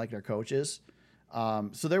team and liked our coaches.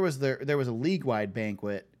 So there was a league-wide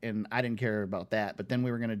banquet, and I didn't care about that. But then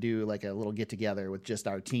we were going to do like a little get-together with just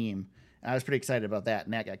our team. And I was pretty excited about that,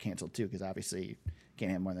 and that got canceled too because obviously you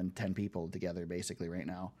can't have more than 10 people together basically right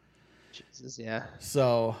now. Jesus, yeah.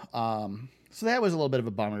 So so that was a little bit of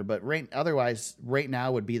a bummer. But otherwise, right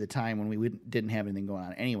now would be the time when we didn't have anything going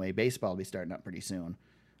on anyway. Baseball will be starting up pretty soon.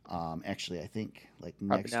 Actually, I think like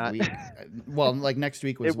next week. Well, like next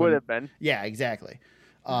week was. It would have been. Yeah, exactly.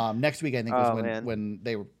 Next week I think was when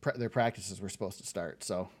their practices were supposed to start.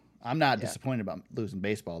 So I'm not disappointed about losing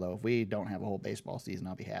baseball though. If we don't have a whole baseball season,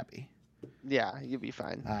 I'll be happy. Yeah, you'll be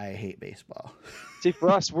fine. I hate baseball. See,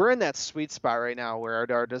 for us, we're in that sweet spot right now where our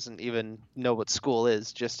daughter doesn't even know what school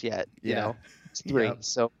is just yet. You know, it's 3, Yep.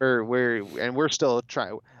 so we're still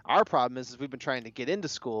trying. Our problem is we've been trying to get into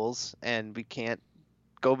schools and we can't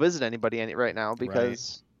go visit anybody right now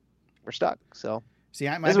because we're stuck. So see,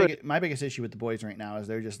 my biggest issue with the boys right now is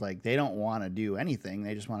they're just like they don't want to do anything.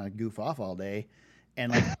 They just want to goof off all day.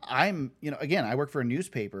 And like I'm, again, I work for a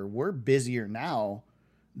newspaper. We're busier now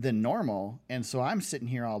than normal, and so I'm sitting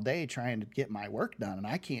here all day trying to get my work done, and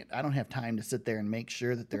I don't have time to sit there and make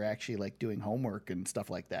sure that they're actually like doing homework and stuff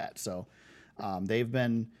like that. So they've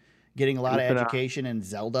been getting a lot of education in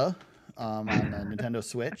Zelda on the Nintendo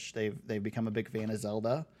Switch. They've become a big fan of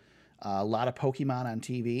Zelda. A lot of Pokemon on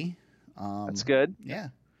TV. That's good. Yeah.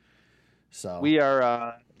 So we are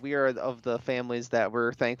of the families that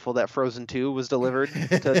were thankful that Frozen 2 was delivered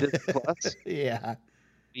to Disney Plus. Yeah.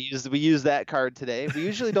 We use that card today. We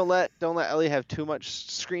usually don't let Ellie have too much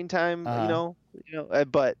screen time,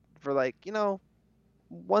 but for like,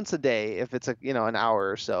 once a day, if it's an hour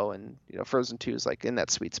or so, and Frozen 2 is like in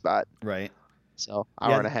that sweet spot. Right. So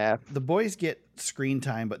hour and a half. The boys get screen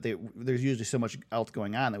time, but there's usually so much else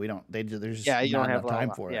going on that we don't. There's just you not don't have enough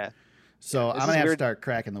time for it. Yeah. So Yeah, I'm gonna have to start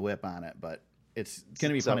cracking the whip on it, but it's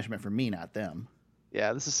gonna be punishment for me, not them.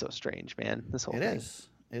 Yeah, this is so strange, man. This whole thing. It is.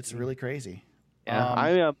 It's really crazy. Yeah,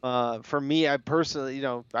 I am. For me, I personally,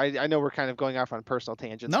 I know we're kind of going off on personal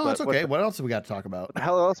tangents. No, it's okay. What else have we got to talk about? What the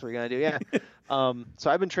hell else are we gonna do? Yeah. So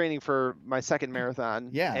I've been training for my second marathon.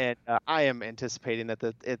 Yeah. And I am anticipating that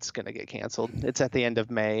it's gonna get canceled. It's at the end of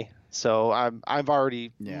May, so I've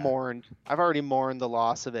already mourned. I've already mourned the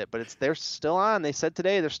loss of it, but they're still on. They said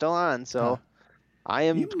today they're still on. So I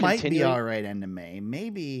am. You might be all right end of May.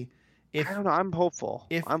 Maybe. I don't know. I'm hopeful.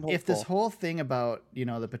 If this whole thing about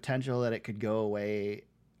the potential that it could go away,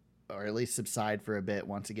 or at least subside for a bit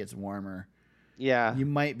once it gets warmer, you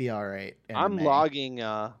might be all right. I'm logging. If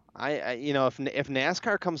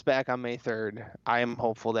NASCAR comes back on May 3rd, I am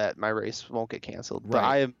hopeful that my race won't get canceled.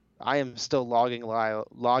 Right. But I am still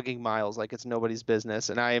logging miles like it's nobody's business,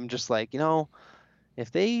 and I am just like,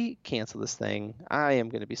 if they cancel this thing, I am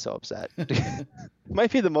going to be so upset.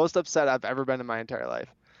 Might be the most upset I've ever been in my entire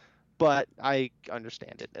life. But I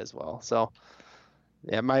understand it as well. So,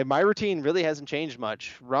 yeah, my routine really hasn't changed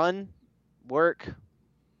much. Run, work,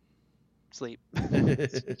 sleep.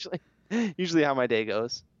 usually how my day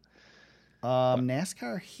goes.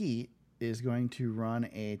 NASCAR Heat is going to run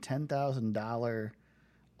a $10,000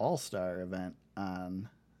 All-Star event on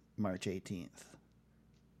March 18th.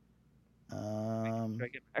 Do I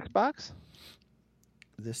get my Xbox?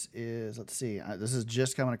 This is, let's see. This is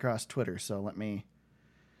just coming across Twitter, so let me...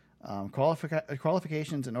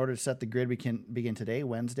 qualifications in order to set the grid begin today,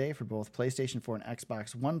 Wednesday, for both PlayStation 4 and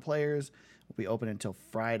Xbox One players. Will be open until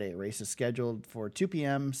Friday. Race is scheduled for 2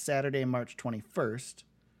 p.m. Saturday, March 21st.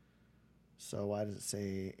 So why does it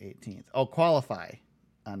say 18th? Oh, qualify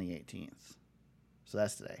on the 18th. So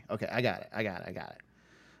that's today. Okay, I got it.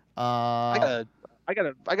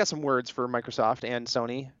 I got some words for Microsoft and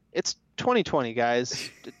Sony. It's 2020,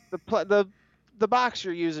 guys. The box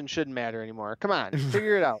you're using shouldn't matter anymore. Come on,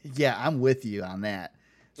 figure it out. Yeah, I'm with you on that.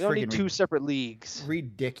 We don't need two separate leagues.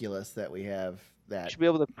 Ridiculous that we have that. You should be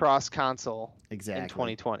able to cross console in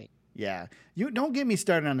 2020. Yeah. You don't get me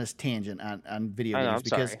started on this tangent on video games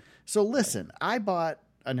because so listen, I bought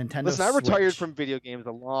a Nintendo Switch. I retired from video games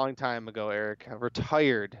a long time ago, Eric. I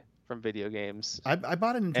retired from video games. I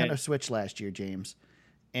bought a Nintendo Switch last year, James.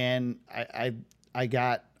 And I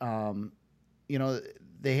got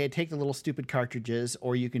they had take the little stupid cartridges,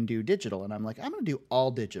 or you can do digital. And I'm like, I'm going to do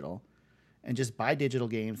all digital and just buy digital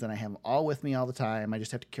games. And I have them all with me all the time. I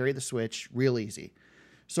just have to carry the Switch real easy.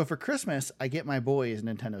 So for Christmas, I get my boys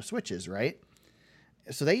Nintendo Switches, right?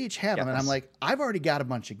 So they each have them. And I'm like, I've already got a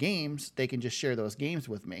bunch of games. They can just share those games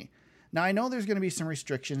with me. Now, I know there's going to be some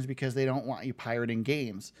restrictions because they don't want you pirating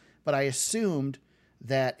games. But I assumed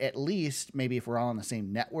that at least maybe if we're all on the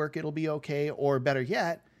same network, it'll be okay. Or better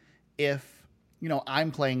yet, if I'm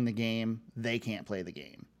playing the game, they can't play the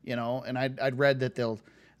game, and I'd read that they'll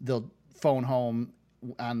phone home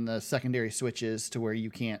on the secondary switches to where you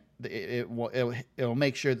can't, it'll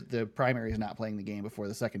make sure that the primary is not playing the game before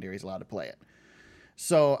the secondary is allowed to play it.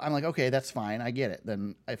 So I'm like, okay, that's fine. I get it.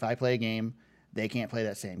 Then if I play a game, they can't play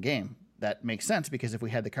that same game. That makes sense because if we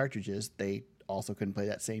had the cartridges, they also couldn't play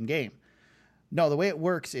that same game. No, the way it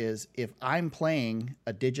works is if I'm playing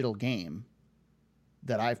a digital game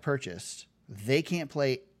that I've purchased, they can't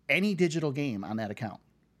play any digital game on that account.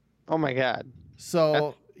 Oh my God.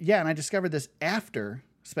 So and I discovered this after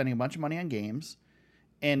spending a bunch of money on games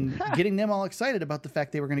and getting them all excited about the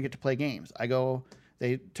fact they were going to get to play games.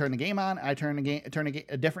 They turn the game on, I turn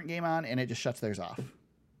a different game on, and it just shuts theirs off.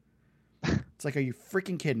 It's like, are you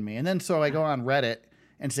freaking kidding me? And then so I go on Reddit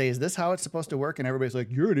and say, is this how it's supposed to work? And everybody's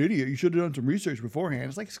like, you're an idiot. You should have done some research beforehand.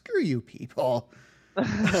 It's like, screw you people.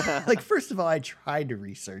 Like, first of all, I tried to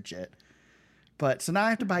research it. But so now I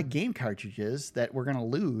have to buy game cartridges that we're going to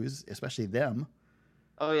lose, especially them.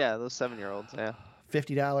 Oh, yeah, those 7-year-olds, yeah.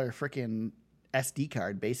 $50 freaking SD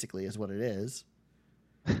card, basically, is what it is.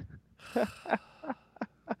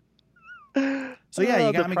 So, yeah,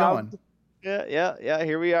 you got me going. Yeah.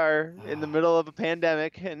 Here we are in the middle of a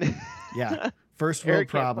pandemic. And yeah, first world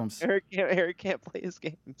problems. Eric can't play his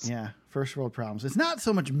games. Yeah, first world problems. It's not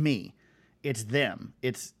so much me. It's them.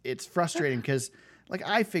 It's frustrating because, like,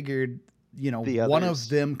 I figured... one of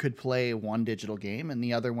them could play one digital game and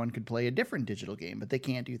the other one could play a different digital game, but they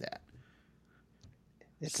can't do that.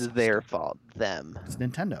 It's their fault. Them. It's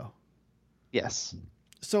Nintendo. Yes.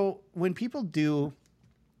 So when people do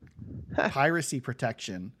piracy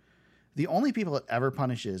protection, the only people it ever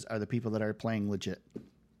punishes are the people that are playing legit.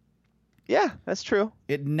 Yeah, that's true.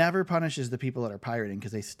 It never punishes the people that are pirating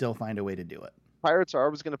because they still find a way to do it. Pirates are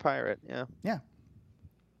always going to pirate. Yeah. Yeah.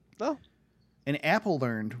 Oh. And Apple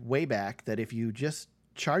learned way back that if you just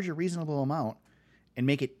charge a reasonable amount and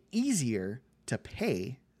make it easier to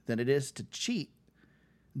pay than it is to cheat,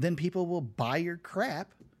 then people will buy your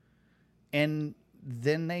crap. And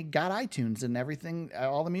then they got iTunes and everything.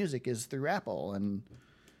 All the music is through Apple.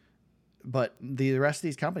 But the rest of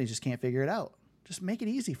these companies just can't figure it out. Just make it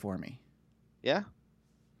easy for me. Yeah.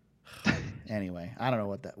 Anyway, I don't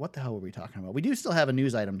know what the hell were we talking about? We do still have a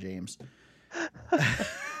news item, James.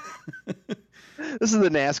 This is the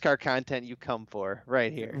NASCAR content you come for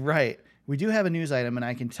right here. Right. We do have a news item, and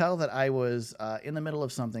I can tell that I was in the middle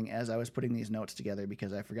of something as I was putting these notes together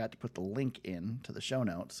because I forgot to put the link in to the show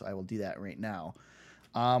notes. So I will do that right now.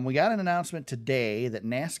 We got an announcement today that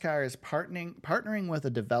NASCAR is partnering with a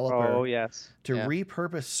developer to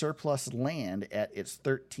repurpose surplus land at its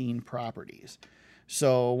 13 properties.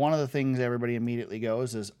 So one of the things everybody immediately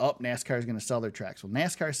goes is, NASCAR is going to sell their tracks. Well,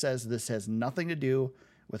 NASCAR says this has nothing to do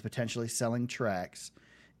with potentially selling tracks.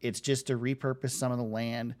 It's just to repurpose some of the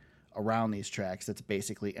land around these tracks that's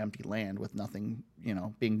basically empty land with nothing,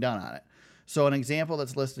 being done on it. So an example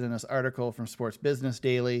that's listed in this article from Sports Business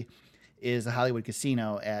Daily is the Hollywood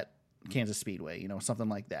Casino at Kansas Speedway, something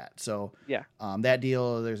like that. So that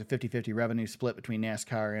deal, there's a 50-50 revenue split between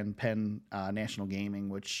NASCAR and Penn National Gaming,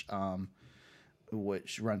 which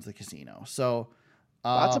runs the casino. So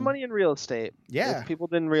lots of money in real estate. Yeah. If people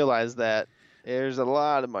didn't realize that. There's a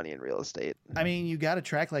lot of money in real estate. I mean, you got a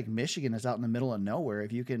track like Michigan that's out in the middle of nowhere.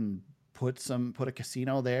 If you can put a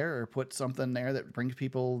casino there or put something there that brings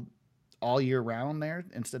people all year round there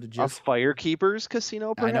instead of just a Firekeepers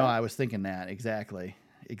casino, perhaps? I know, I was thinking that. Exactly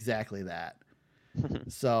that.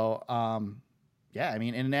 So, I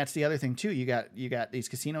mean, and that's the other thing too. You got these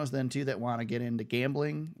casinos then too that want to get into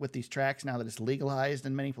gambling with these tracks now that it's legalized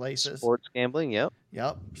in many places. Sports gambling, yep.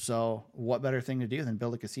 So what better thing to do than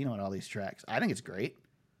build a casino at all these tracks? I think it's great.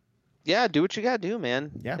 Yeah, do what you got to do,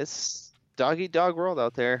 man. Yeah. It's dog eat dog world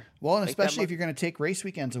out there. Well, and especially if you're going to take race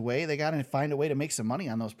weekends away, they got to find a way to make some money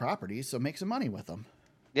on those properties. So make some money with them.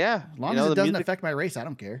 Yeah. As long as it doesn't affect my race, I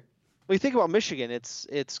don't care. Well, you think about Michigan,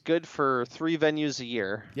 it's good for 3 venues a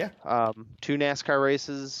year. Yeah. 2 NASCAR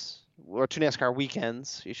races, or 2 NASCAR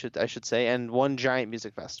weekends, I should say, and 1 giant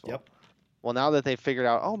music festival. Yep. Well, now that they've figured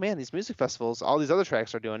out, oh man, these music festivals, all these other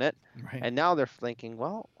tracks are doing it, right. And now they're thinking,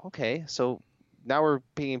 well, okay, so now we're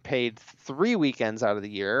being paid 3 weekends out of the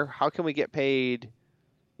year. How can we get paid,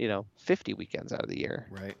 50 weekends out of the year?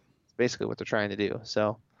 Right. It's basically what they're trying to do.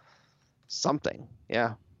 So something,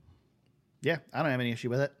 yeah. Yeah, I don't have any issue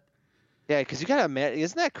with it. Yeah, because you gotta imagine,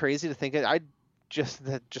 isn't that crazy to think? That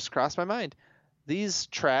just crossed my mind. These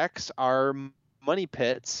tracks are money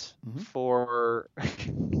pits for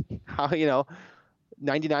how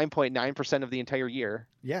 99.9% of the entire year.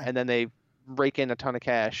 Yeah, and then they rake in a ton of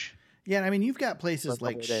cash. Yeah, and I mean you've got places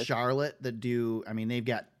like Charlotte that do. I mean they've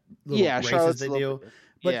got little races Charlotte's they do,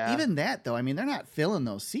 but even that though, I mean they're not filling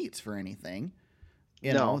those seats for anything.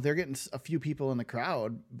 You know, they're getting a few people in the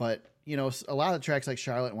crowd, but a lot of tracks like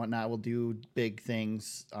Charlotte and whatnot will do big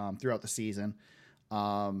things throughout the season.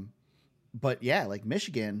 But yeah, like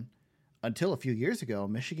Michigan, until a few years ago,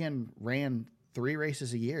 Michigan ran 3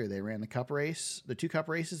 races a year. They ran the Cup race, the 2 Cup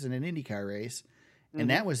races, and an IndyCar race, and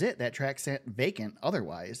that was it. That track sat vacant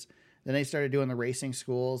otherwise. Then they started doing the racing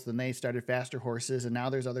schools. Then they started faster horses, and now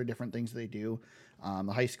there's other different things they do.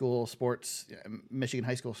 The high school sports, Michigan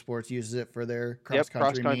high school sports uses it for their cross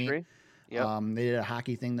country meet. Yep. They did a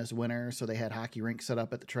hockey thing this winter, so they had hockey rinks set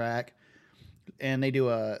up at the track, and they do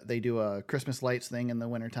a Christmas lights thing in the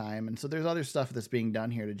wintertime. And so there's other stuff that's being done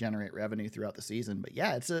here to generate revenue throughout the season. But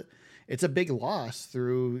yeah, it's a big loss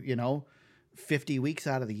through 50 weeks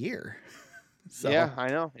out of the year. So, yeah, I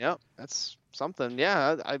know. Yep, that's something.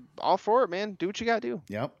 Yeah, I'm all for it, man. Do what you got to do.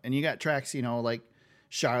 Yep, and you got tracks, like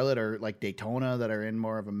Charlotte or like Daytona that are in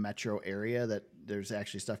more of a metro area that there's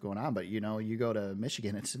actually stuff going on. But you go to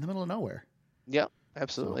Michigan, it's in the middle of nowhere. Yep,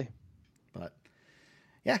 absolutely. So, but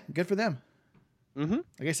yeah, good for them. Mm-hmm.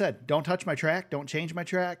 Like I said, don't touch my track, don't change my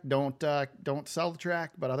track, don't sell the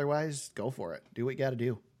track, but otherwise go for it. Do what you got to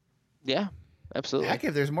do. Yeah, absolutely. Heck,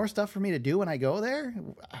 if there's more stuff for me to do when I go there,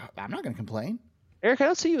 I'm not going to complain. Eric, I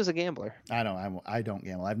don't see you as a gambler. I don't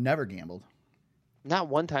gamble. I've never gambled. Not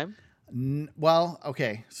one time? Well,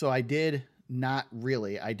 okay. So I did not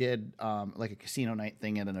really. I did like a casino night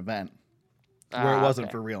thing at an event where it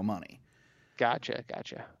wasn't for real money. Gotcha.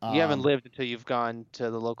 You haven't lived until you've gone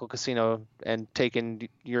to the local casino and taken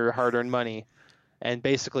your hard-earned money and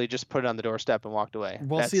basically just put it on the doorstep and walked away.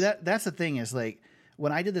 Well, see, that's the thing is like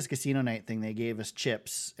when I did this casino night thing, they gave us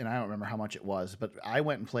chips, and I don't remember how much it was, but I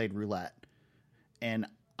went and played roulette, and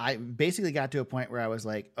I basically got to a point where I was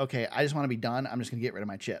like, okay, I just want to be done. I'm just going to get rid of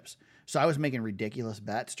my chips. So I was making ridiculous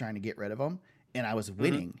bets trying to get rid of them, and I was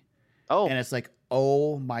winning. Oh, and it's like,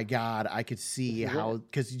 oh my God, I could see how,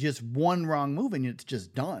 because just one wrong move and it's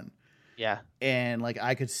just done. Yeah. And like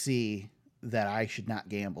I could see that I should not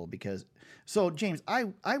gamble because. So James,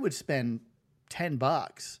 I would spend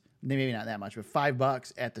 $10, maybe not that much, but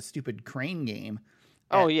 $5 at the stupid crane game.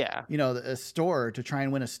 Oh at, yeah. A store to try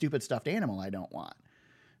and win a stupid stuffed animal I don't want.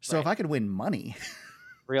 So if I could win money,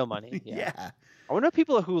 real money, yeah. I wonder what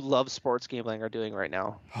people who love sports gambling are doing right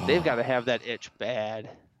now. They've got to have that itch bad.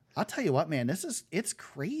 I'll tell you what, man, it's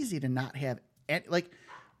crazy to not have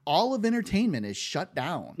all of entertainment is shut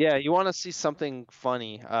down. Yeah, you want to see something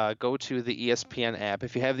funny, go to the ESPN app.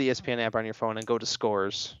 If you have the ESPN app on your phone and go to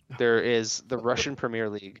scores, there is the Russian Premier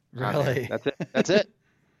League. Really? That's it.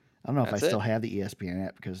 I don't know if I still have the ESPN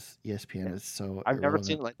app because ESPN is so I've never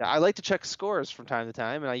seen it like that. I like to check scores from time to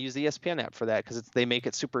time, and I use the ESPN app for that because they make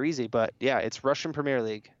it super easy. But yeah, it's Russian Premier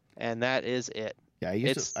League, and that is it. Yeah, I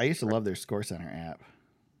used to love their Score Center app.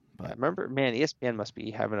 But I remember, man, ESPN must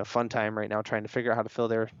be having a fun time right now trying to figure out how to fill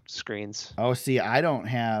their screens. Oh, see, I don't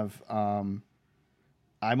have.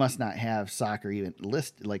 I must not have soccer even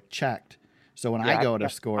checked. So when I go to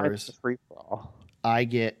scores, free for all. I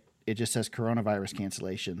get. It just says coronavirus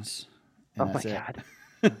cancellations. Oh my God!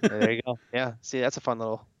 There you go. Yeah. See, that's a fun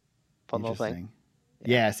little thing.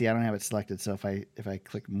 Yeah. See, I don't have it selected, so if I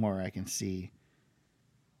click more, I can see.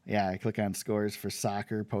 Yeah, I click on scores for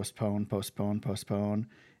soccer, postpone.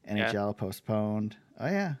 NHL postponed. Oh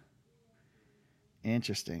yeah.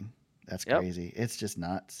 Interesting. That's crazy. It's just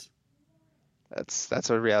nuts. That's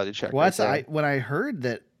a reality check. Well, when I heard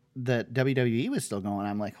that WWE was still going,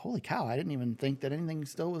 I'm like, holy cow, I didn't even think that anything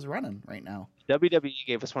still was running right now. WWE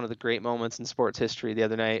gave us one of the great moments in sports history the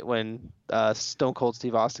other night when Stone Cold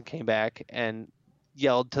Steve Austin came back and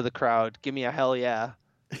yelled to the crowd, "Give me a hell yeah."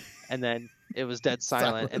 And then it was dead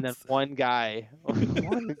silent. And then one guy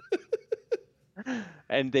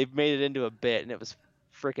and they've made it into a bit, and it was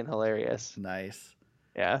freaking hilarious. Nice.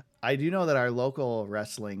 Yeah. I do know that our local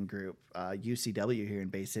wrestling group, UCW here in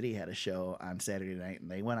Bay City, had a show on Saturday night, and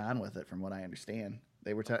they went on with it from what I understand.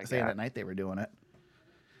 They were saying that night they were doing it.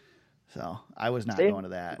 So I was not going to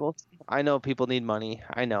that. I know people need money.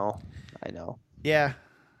 I know. Yeah.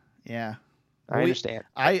 I understand.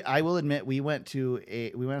 I will admit we went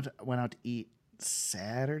out to eat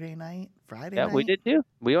Saturday night, Friday night. Yeah, we did too.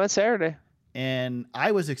 We went Saturday. And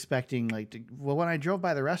I was expecting when I drove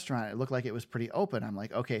by the restaurant, it looked like it was pretty open. I'm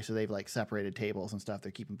like, okay, so they've separated tables and stuff.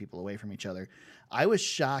 They're keeping people away from each other. I was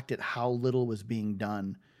shocked at how little was being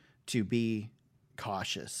done to be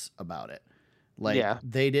cautious about it. They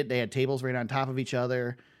had tables right on top of each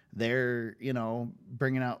other. They're,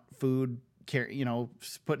 bringing out food,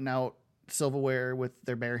 putting out silverware with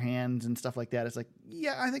their bare hands and stuff like that. It's like,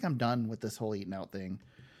 yeah, I think I'm done with this whole eating out thing.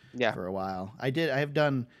 Yeah, for a while.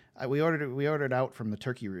 We ordered out from the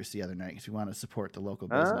Turkey Roost the other night because we want to support the local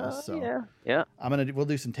business. So yeah. We'll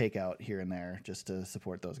do some takeout here and there just to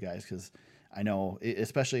support those guys because I know,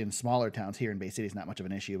 especially in smaller towns here in Bay City, it's not much of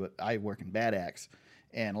an issue. But I work in Bad Axe,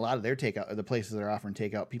 and a lot of their takeout, the places that are offering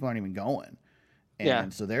takeout, people aren't even going.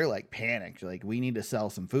 And so they're panicked, we need to sell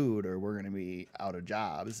some food or we're going to be out of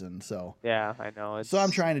jobs. And so yeah, I know. So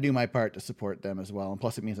I'm trying to do my part to support them as well, and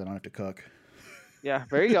plus it means I don't have to cook. Yeah,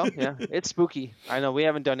 there you go. Yeah, it's spooky. I know we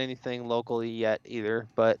haven't done anything locally yet either,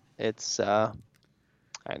 but it's I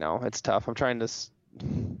know it's tough. I'm trying to.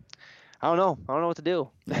 I don't know what to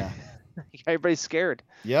do. Yeah, everybody's scared.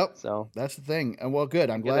 Yep. So that's the thing. And well,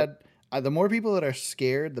 good. I'm glad. The more people that are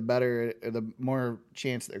scared, the better. The more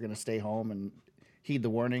chance they're going to stay home and heed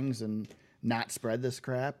the warnings and not spread this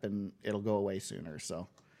crap, and it'll go away sooner. So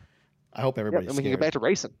I hope everybody's and we scared. can get back to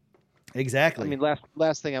racing. Exactly. I mean,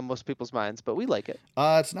 last thing on most people's minds, but we like it.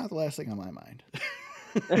 It's not the last thing on my mind.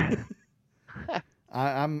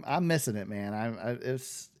 I'm missing it, man.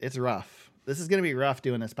 It's rough. This is gonna be rough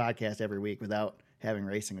doing this podcast every week without having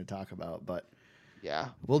racing to talk about. But yeah,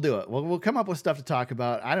 we'll do it. We'll come up with stuff to talk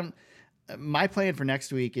about. My plan for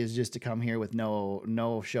next week is just to come here with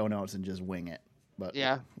no show notes and just wing it. But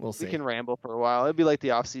yeah, we'll see. We can ramble for a while. It'd be like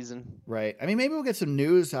the off season. Right. I mean, maybe we'll get some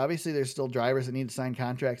news. Obviously, there's still drivers that need to sign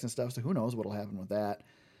contracts and stuff. So who knows what'll happen with that.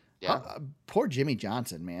 Yeah. Poor Jimmy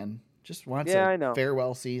Johnson, man. Just wants a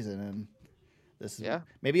farewell season. And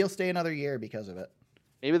maybe he'll stay another year because of it.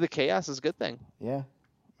 Maybe the chaos is a good thing. Yeah,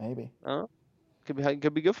 maybe.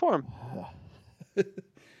 Could be good for him.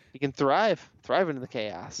 He can thrive into the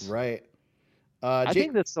chaos. Right. I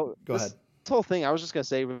think Go ahead. This whole thing. I was just gonna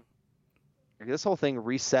say, this whole thing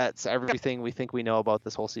resets everything we think we know about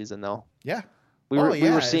this whole season, though. Yeah. We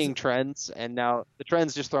were seeing trends, and now the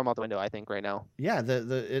trends just throw them out the window. I think right now. Yeah.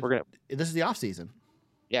 This is the off season.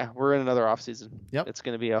 Yeah, we're in another off season. Yep. It's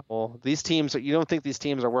gonna be a whole. These teams. You don't think these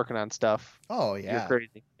teams are working on stuff? Oh yeah. You're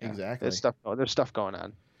crazy. Yeah. Exactly. There's stuff going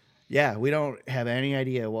on. Yeah, we don't have any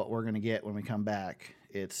idea what we're gonna get when we come back.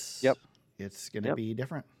 It's gonna be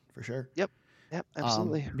different for sure. Yep,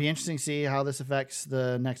 absolutely. Be interesting to see how this affects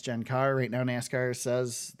the next gen car. Right now, NASCAR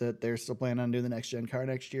says that they're still planning on doing the next gen car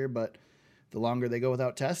next year, but the longer they go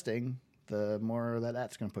without testing, the more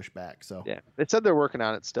that's going to push back. So yeah, they said they're working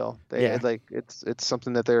on it still. It's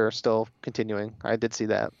something that they're still continuing. I did see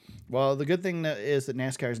that. Well, the good thing is that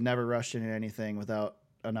NASCAR has never rushed into anything without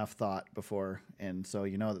enough thought before, and so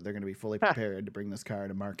you know that they're going to be fully prepared to bring this car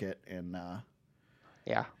to market and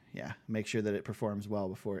make sure that it performs well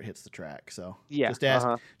before it hits the track. So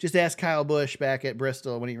just ask Kyle Busch back at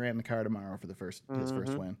Bristol when he ran the car tomorrow for his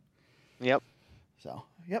first win. Yep. So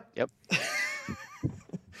yep.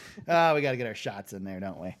 We got to get our shots in there,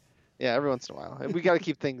 don't we? Yeah, every once in a while. We got to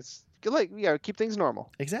keep things keep things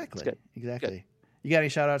normal. Exactly. Good. You got any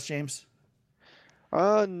shout outs, James?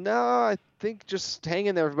 No, I think just hang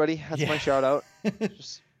in there, everybody. That's my shout out.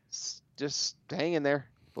 just hang in there.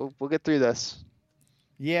 We'll get through this.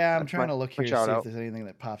 Yeah, I'm trying to look here to see if there's anything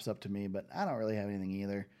that pops up to me, but I don't really have anything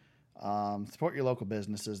either. Support your local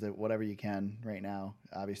businesses, that whatever you can right now.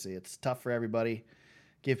 Obviously, it's tough for everybody.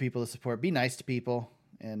 Give people the support. Be nice to people,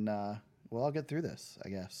 and we'll all get through this, I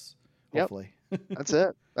guess. Hopefully. That's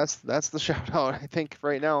it. That's the shout out, I think,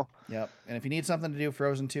 right now. Yep. And if you need something to do,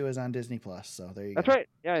 Frozen 2 is on Disney Plus. So there you go. That's right.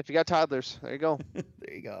 Yeah, if you got toddlers, there you go.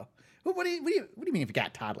 There you go. What do you mean if you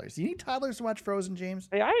got toddlers? Do you need toddlers to watch Frozen, James?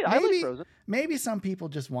 Hey, I like Frozen. Maybe some people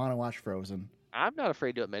just want to watch Frozen. I'm not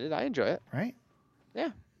afraid to admit it. I enjoy it. Right? Yeah.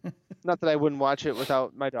 Not that I wouldn't watch it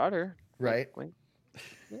without my daughter. Right.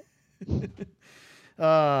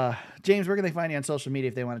 Yeah. James, where can they find you on social media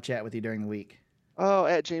if they want to chat with you during the week? Oh,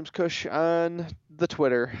 at James Cush on the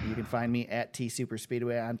Twitter. You can find me at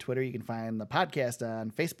TSuperspeedway on Twitter. You can find the podcast on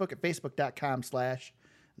Facebook at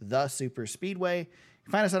facebook.com/thesuperspeedway. You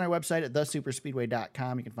can find us on our website at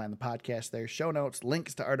thesuperspeedway.com. You can find the podcast there, show notes,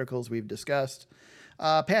 links to articles we've discussed,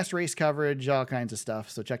 past race coverage, all kinds of stuff.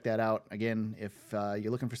 So check that out. Again, if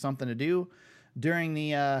you're looking for something to do during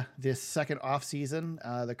the this second off season,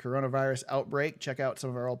 the coronavirus outbreak, check out some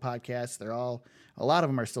of our old podcasts. A lot of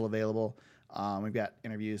them are still available. We've got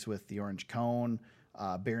interviews with the Orange Cone,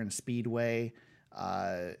 Barron Speedway,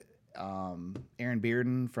 Aaron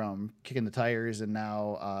Bearden from Kicking the Tires, and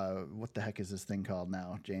now what the heck is this thing called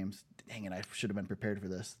now, James? Dang it, I should have been prepared for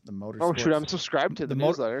this. The Motorsports. Oh, shoot, I'm subscribed to the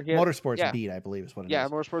newsletter. Motorsports Beat, I believe is what it is. Yeah,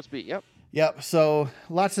 Motorsports Beat, yep. Yep, so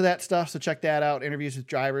lots of that stuff, so check that out. Interviews with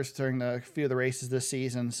drivers during a few of the races this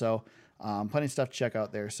season, so plenty of stuff to check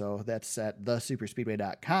out there. So that's at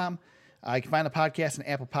thesuperspeedway.com. You can find the podcast on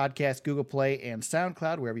Apple Podcasts, Google Play, and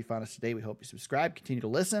SoundCloud. Wherever you found us today, we hope you subscribe. Continue to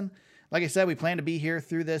listen. Like I said, we plan to be here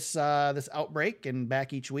through this this outbreak and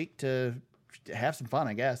back each week to have some fun,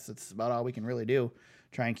 I guess. That's about all we can really do.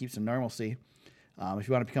 Try and keep some normalcy. If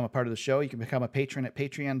you want to become a part of the show, you can become a patron at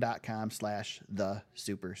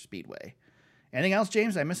patreon.com/thesuperspeedway. Anything else,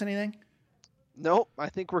 James? Did I miss anything? Nope, I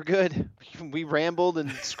think we're good. We rambled and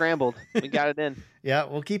scrambled. We got it in. Yeah,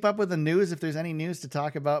 we'll keep up with the news if there's any news to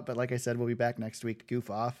talk about. But like I said, we'll be back next week to goof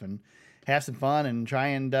off and have some fun and try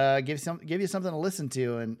and give you something to listen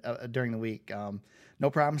to and during the week. No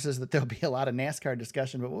promises that there'll be a lot of NASCAR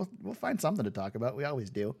discussion, but we'll find something to talk about. We always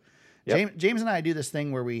do. Yep. James and I do this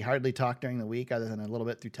thing where we hardly talk during the week other than a little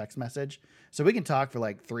bit through text message. So we can talk for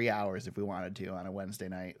like 3 hours if we wanted to on a Wednesday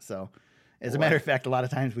night. So as a matter of fact, a lot of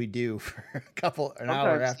times we do for an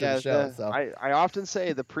hour after the show. So I often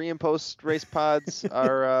say the pre and post race pods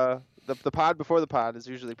are the pod before the pod is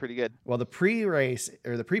usually pretty good. Well, the pre-race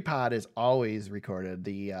or the pre-pod is always recorded.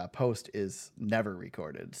 The post is never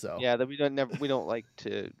recorded. So yeah, that we don't like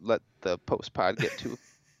to let the post pod get too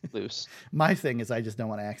loose. My thing is I just don't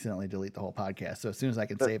want to accidentally delete the whole podcast. So as soon as I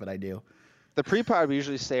can save it, I do. The pre-pod we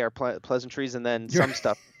usually say our pleasantries and then some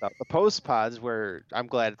stuff. The post-pods where I'm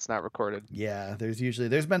glad it's not recorded. Yeah,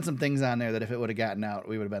 there's been some things on there that if it would have gotten out,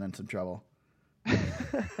 we would have been in some trouble.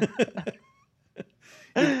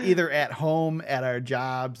 Either at home, at our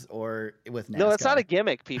jobs, or with NASCAR. No, that's not a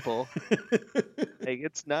gimmick, people.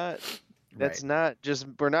 It's not. That's not just.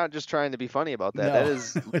 We're not just trying to be funny about that. No, that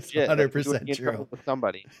is legit. 100% true. With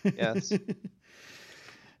somebody. Yes.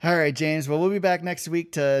 All right, James. Well, we'll be back next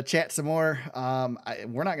week to chat some more.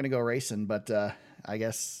 We're not going to go racing, but I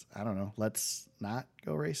guess, I don't know. Let's not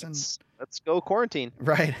go racing. Let's go quarantine.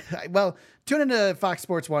 Right. Well, tune into Fox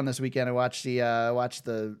Sports 1 this weekend and watch the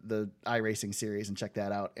iRacing series and check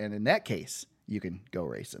that out. And in that case, you can go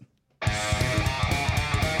racing.